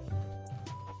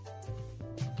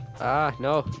 Ah,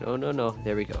 no. No, no, no.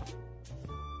 There we go.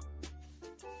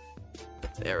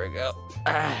 There we go.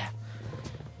 Ah.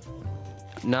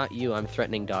 Not you. I'm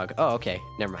threatening dog. Oh, okay.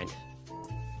 Never mind.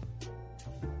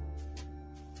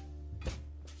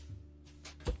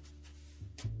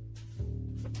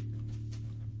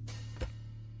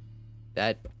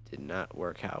 That did not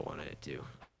work how I wanted it to.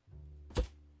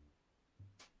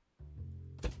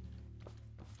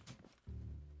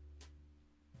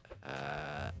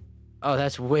 Oh,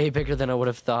 that's way bigger than I would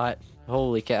have thought.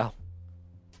 Holy cow.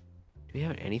 Do we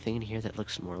have anything in here that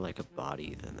looks more like a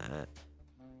body than that?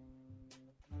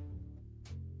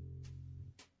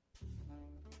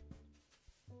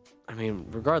 I mean,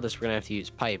 regardless, we're gonna have to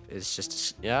use pipe. It's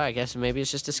just, yeah, I guess maybe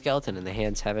it's just a skeleton and the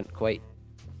hands haven't quite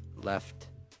left.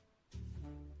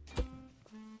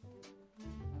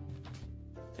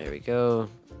 There we go.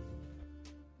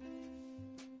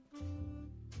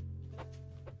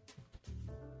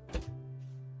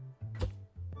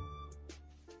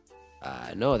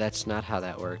 No, that's not how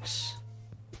that works.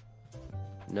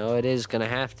 No, it is gonna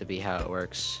have to be how it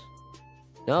works.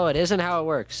 No, it isn't how it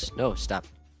works. No, stop.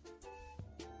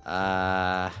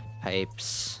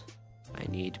 Pipes. I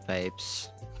need pipes.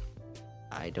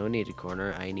 I don't need a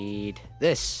corner. I need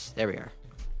this. There we are.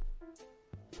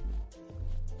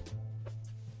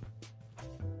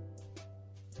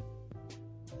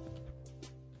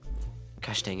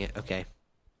 Gosh dang it. Okay.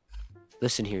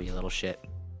 Listen here, you little shit.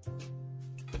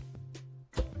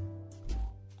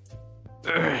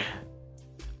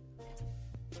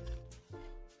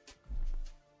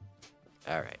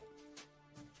 Alright.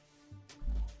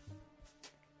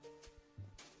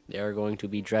 They are going to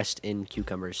be dressed in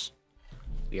cucumbers.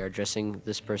 We are dressing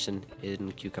this person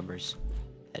in cucumbers.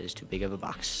 That is too big of a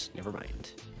box. Never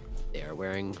mind. They are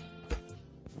wearing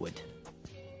wood.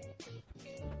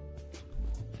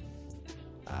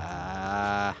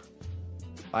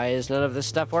 Why is none of this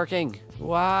stuff working?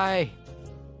 Why?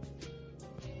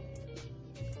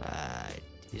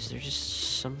 Is there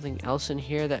just something else in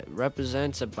here that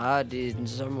represents a body in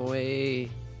some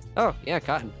way? Oh, yeah,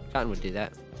 cotton. Cotton would do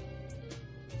that.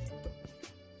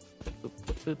 Boop,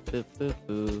 boop, boop, boop,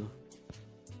 boop.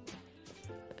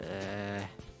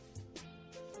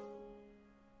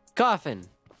 Coffin.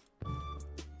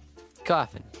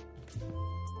 Coffin.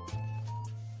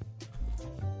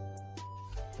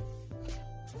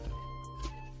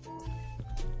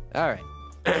 All right.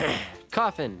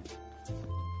 Coffin.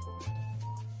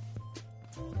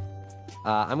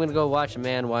 I'm gonna go watch a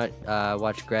man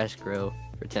watch grass grow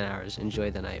for 10 hours. Enjoy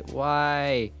the night.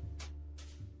 Why?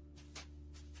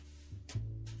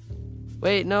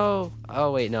 Wait, no.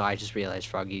 Oh, wait, no. I just realized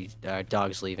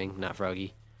Dog's leaving, not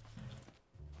Froggy.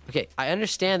 Okay, I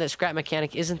understand that Scrap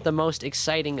Mechanic isn't the most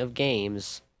exciting of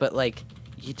games, but, like,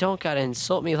 you don't gotta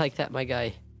insult me like that, my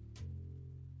guy.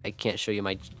 I can't show you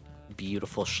my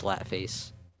beautiful schlatt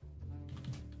face.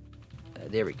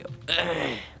 There we go.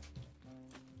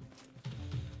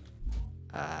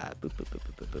 Boop, boop, boop,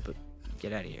 boop, boop, boop.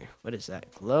 Get out of here. What is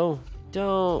that? Glow?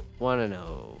 Don't want to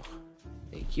know.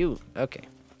 Thank you. Okay.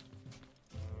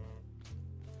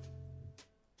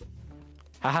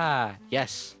 Haha,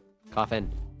 yes.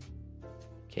 Coffin.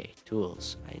 Okay,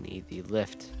 tools. I need the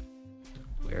lift.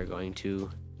 We're going to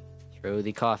throw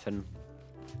the coffin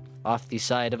off the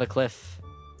side of a cliff.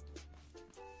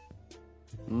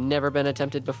 Never been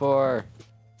attempted before.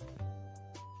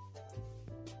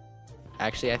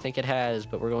 Actually, I think it has,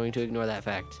 but we're going to ignore that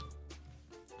fact.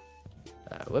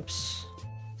 Whoops.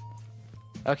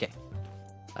 Okay.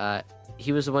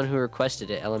 He was the one who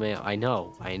requested it, LMAO. I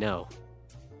know.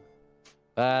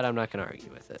 But I'm not going to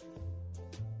argue with it.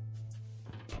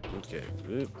 Okay.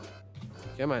 Oop.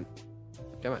 Come on.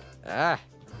 Ah!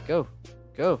 Go.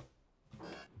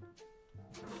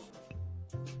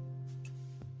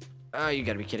 Oh, you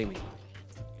gotta be kidding me.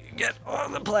 Get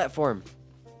on the platform.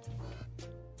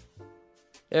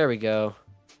 There we go.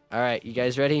 Alright, you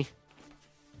guys ready?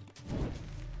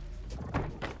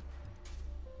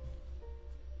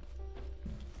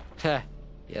 Heh.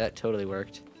 Yeah, that totally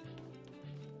worked.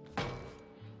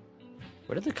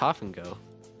 Where did the coffin go?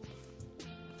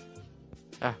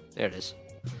 Ah, there it is.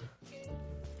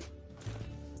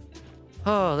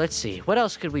 Oh, let's see. What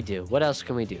else could we do? What else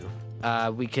can we do?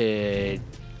 We could...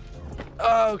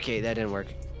 Okay, that didn't work.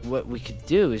 What we could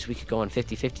do is we could go on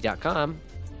 5050.com.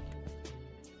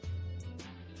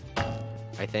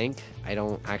 I think. I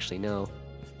don't actually know.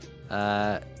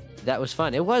 That was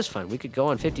fun. It was fun. We could go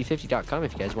on 5050.com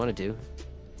if you guys wanted to.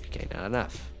 Okay, not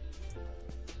enough.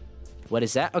 What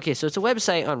is that? Okay, so it's a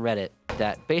website on Reddit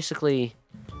that basically...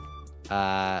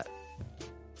 I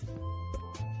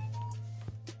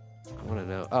want to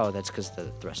know... Oh, that's because the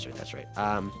thruster. That's right.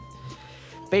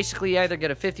 Basically, you either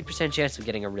get a 50% chance of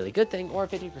getting a really good thing or a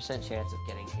 50% chance of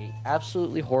getting a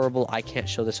absolutely horrible, I can't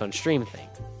show this on stream thing.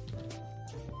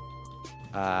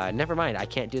 Never mind. I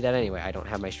can't do that anyway. I don't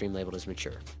have my stream labeled as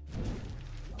mature.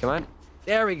 Come on.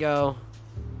 There we go.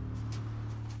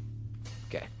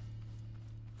 Okay.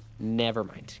 Never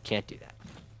mind. Can't do that.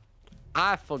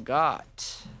 I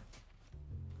forgot.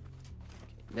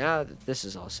 Okay, now that this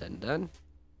is all said and done.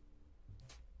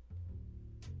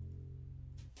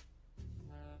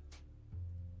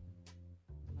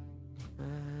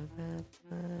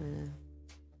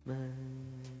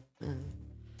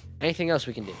 Anything else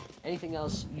we can do? Anything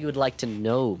else you would like to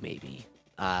know, maybe?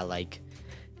 Like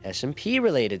SMP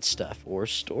related stuff, or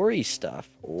story stuff,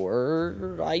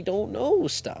 or I don't know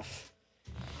stuff.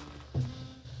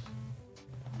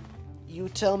 You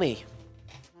tell me.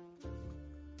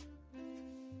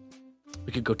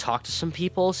 We could go talk to some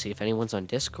people, see if anyone's on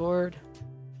Discord.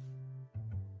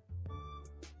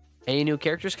 Any new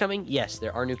characters coming? Yes,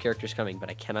 there are new characters coming, but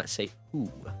I cannot say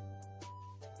who.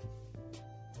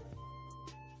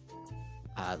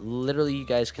 Literally, you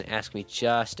guys can ask me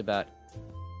just about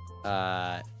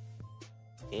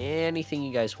anything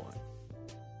you guys want.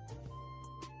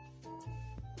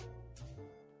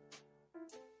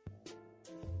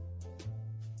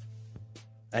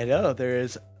 I know, there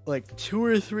is like 2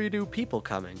 or 3 new people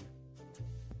coming.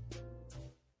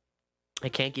 I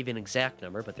can't give you an exact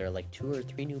number, but there are like 2 or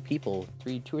 3 new people,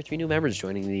 2 or 3 new members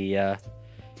joining the,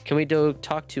 Can we go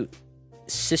talk to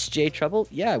Sjtrouble?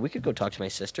 Yeah, we could go talk to my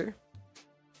sister.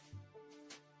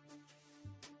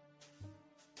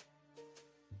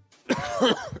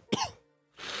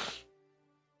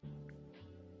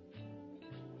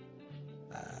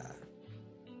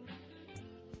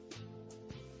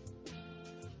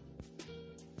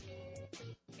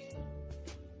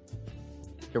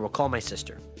 Here, we'll call my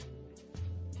sister.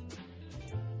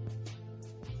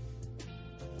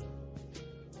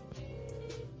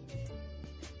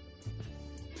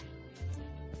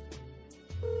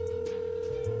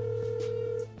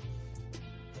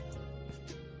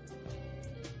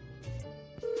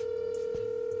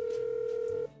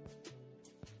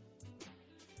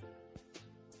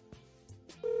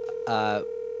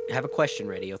 Have a question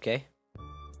ready, okay?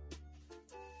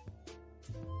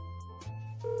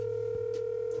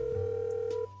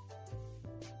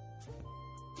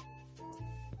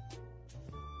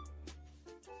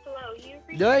 Hello, you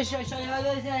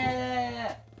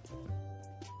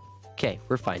Okay,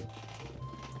 we're fine.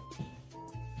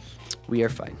 We are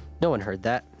fine. No one heard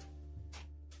that.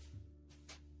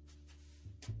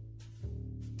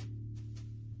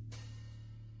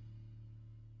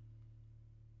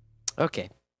 Okay.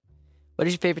 What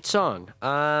is your favorite song?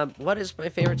 What is my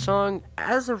favorite song?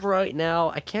 As of right now,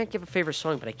 I can't give a favorite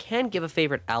song, but I can give a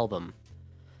favorite album.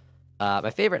 My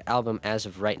favorite album as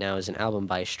of right now is an album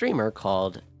by a streamer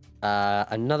called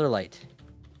Another Light.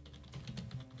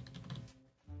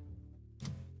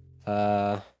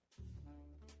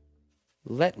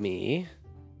 Let me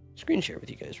screen share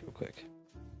with you guys real quick.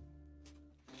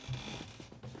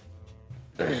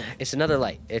 It's Another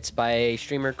Light. It's by a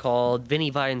streamer called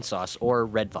Vinny Vinesauce or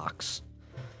Redvox.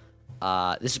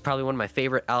 This is probably one of my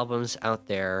favorite albums out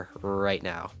there right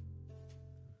now.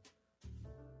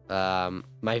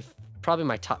 Probably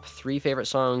my top 3 favorite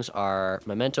songs are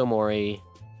Memento Mori,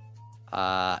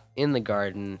 In the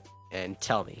Garden, and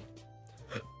Tell Me.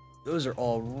 Those are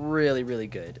all really, really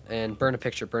good. And Burn a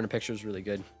Picture is really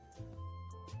good.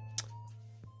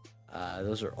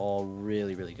 Those are all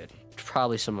really, really good.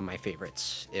 Probably some of my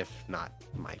favorites, if not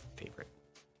my favorite.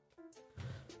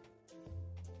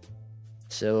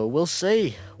 So we'll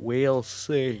see. We'll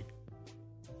see.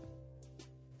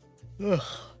 Ugh.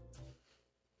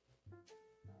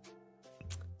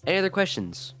 Any other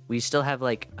questions? We still have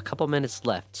like a couple minutes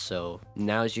left, so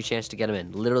now is your chance to get them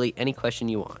in. Literally any question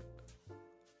you want.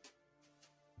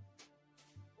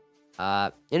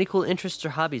 Any cool interests or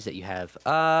hobbies that you have?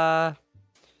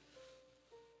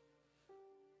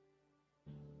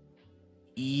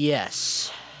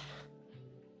 Yes.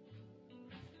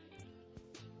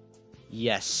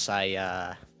 Yes,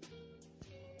 I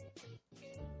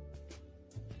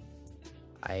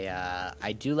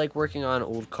do like working on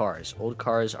old cars. Old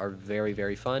cars are very,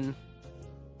 very fun.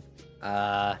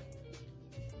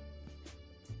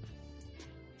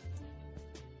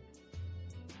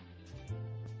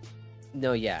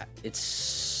 No, yeah,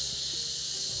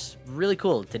 it's really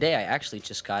cool. Today, I actually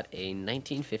just got a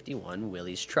 1951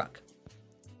 Willys truck.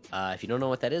 If you don't know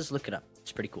what that is, look it up.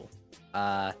 It's pretty cool.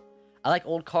 I like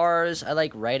old cars. I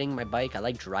like riding my bike. I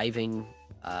like driving.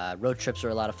 Road trips are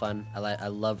a lot of fun. I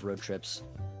love road trips.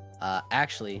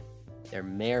 Actually, there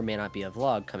may or may not be a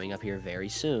vlog coming up here very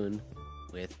soon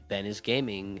with Ben is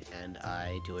Gaming and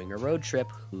I doing a road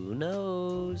trip. Who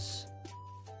knows?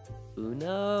 Who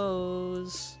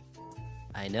knows?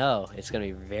 I know. It's going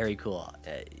to be very cool.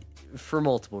 For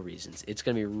multiple reasons. It's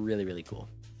going to be really, really cool.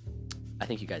 I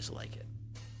think you guys will like it.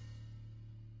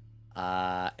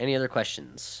 Any other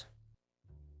questions?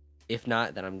 If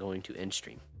not, then I'm going to end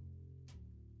stream.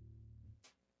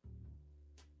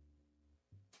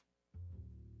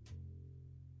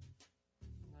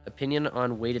 Opinion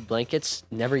on weighted blankets?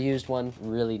 Never used one.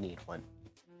 Really need one.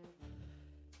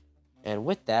 And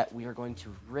with that, we are going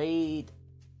to raid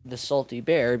the Salty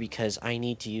Bear because I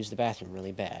need to use the bathroom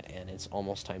really bad. And it's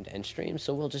almost time to end stream,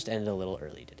 so we'll just end it a little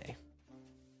early today.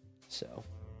 So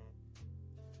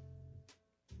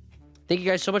thank you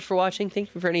guys so much for watching.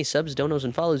 Thank you for any subs, donos,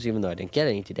 and follows, even though I didn't get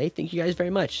any today. Thank you guys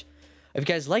very much. If you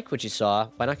guys like what you saw,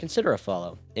 why not consider a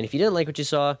follow? And if you didn't like what you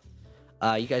saw,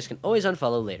 you guys can always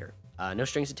unfollow later. No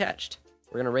strings attached.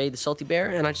 We're going to raid the Salty Bear,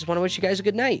 and I just want to wish you guys a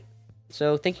good night.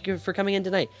 So thank you for coming in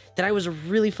tonight. Tonight was a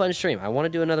really fun stream. I want to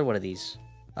do another one of these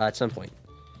at some point.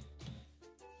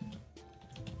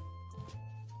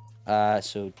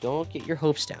 So don't get your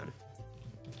hopes down.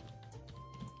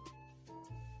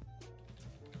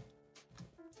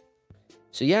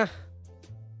 So yeah.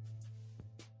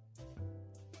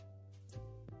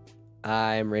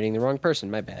 I'm rating the wrong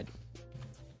person, my bad.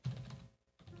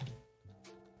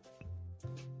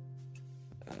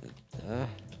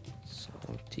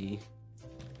 Salty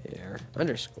Bear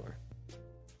 _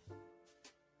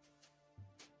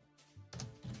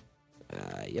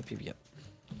 Yep.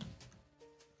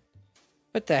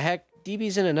 What the heck?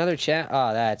 DB's in another chat?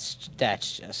 Oh, that's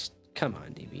just... Come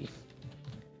on, DB.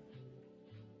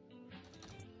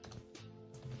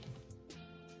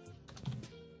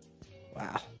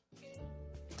 Wow.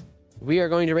 we are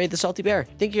going to raid the Salty Bear.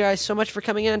 Thank you guys so much for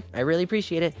coming in. I really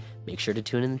appreciate it. Make sure to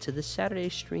tune into this Saturday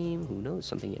stream. Who knows,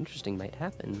 something interesting might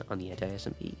happen on the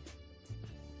anti-SMP.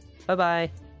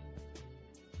 Bye-bye.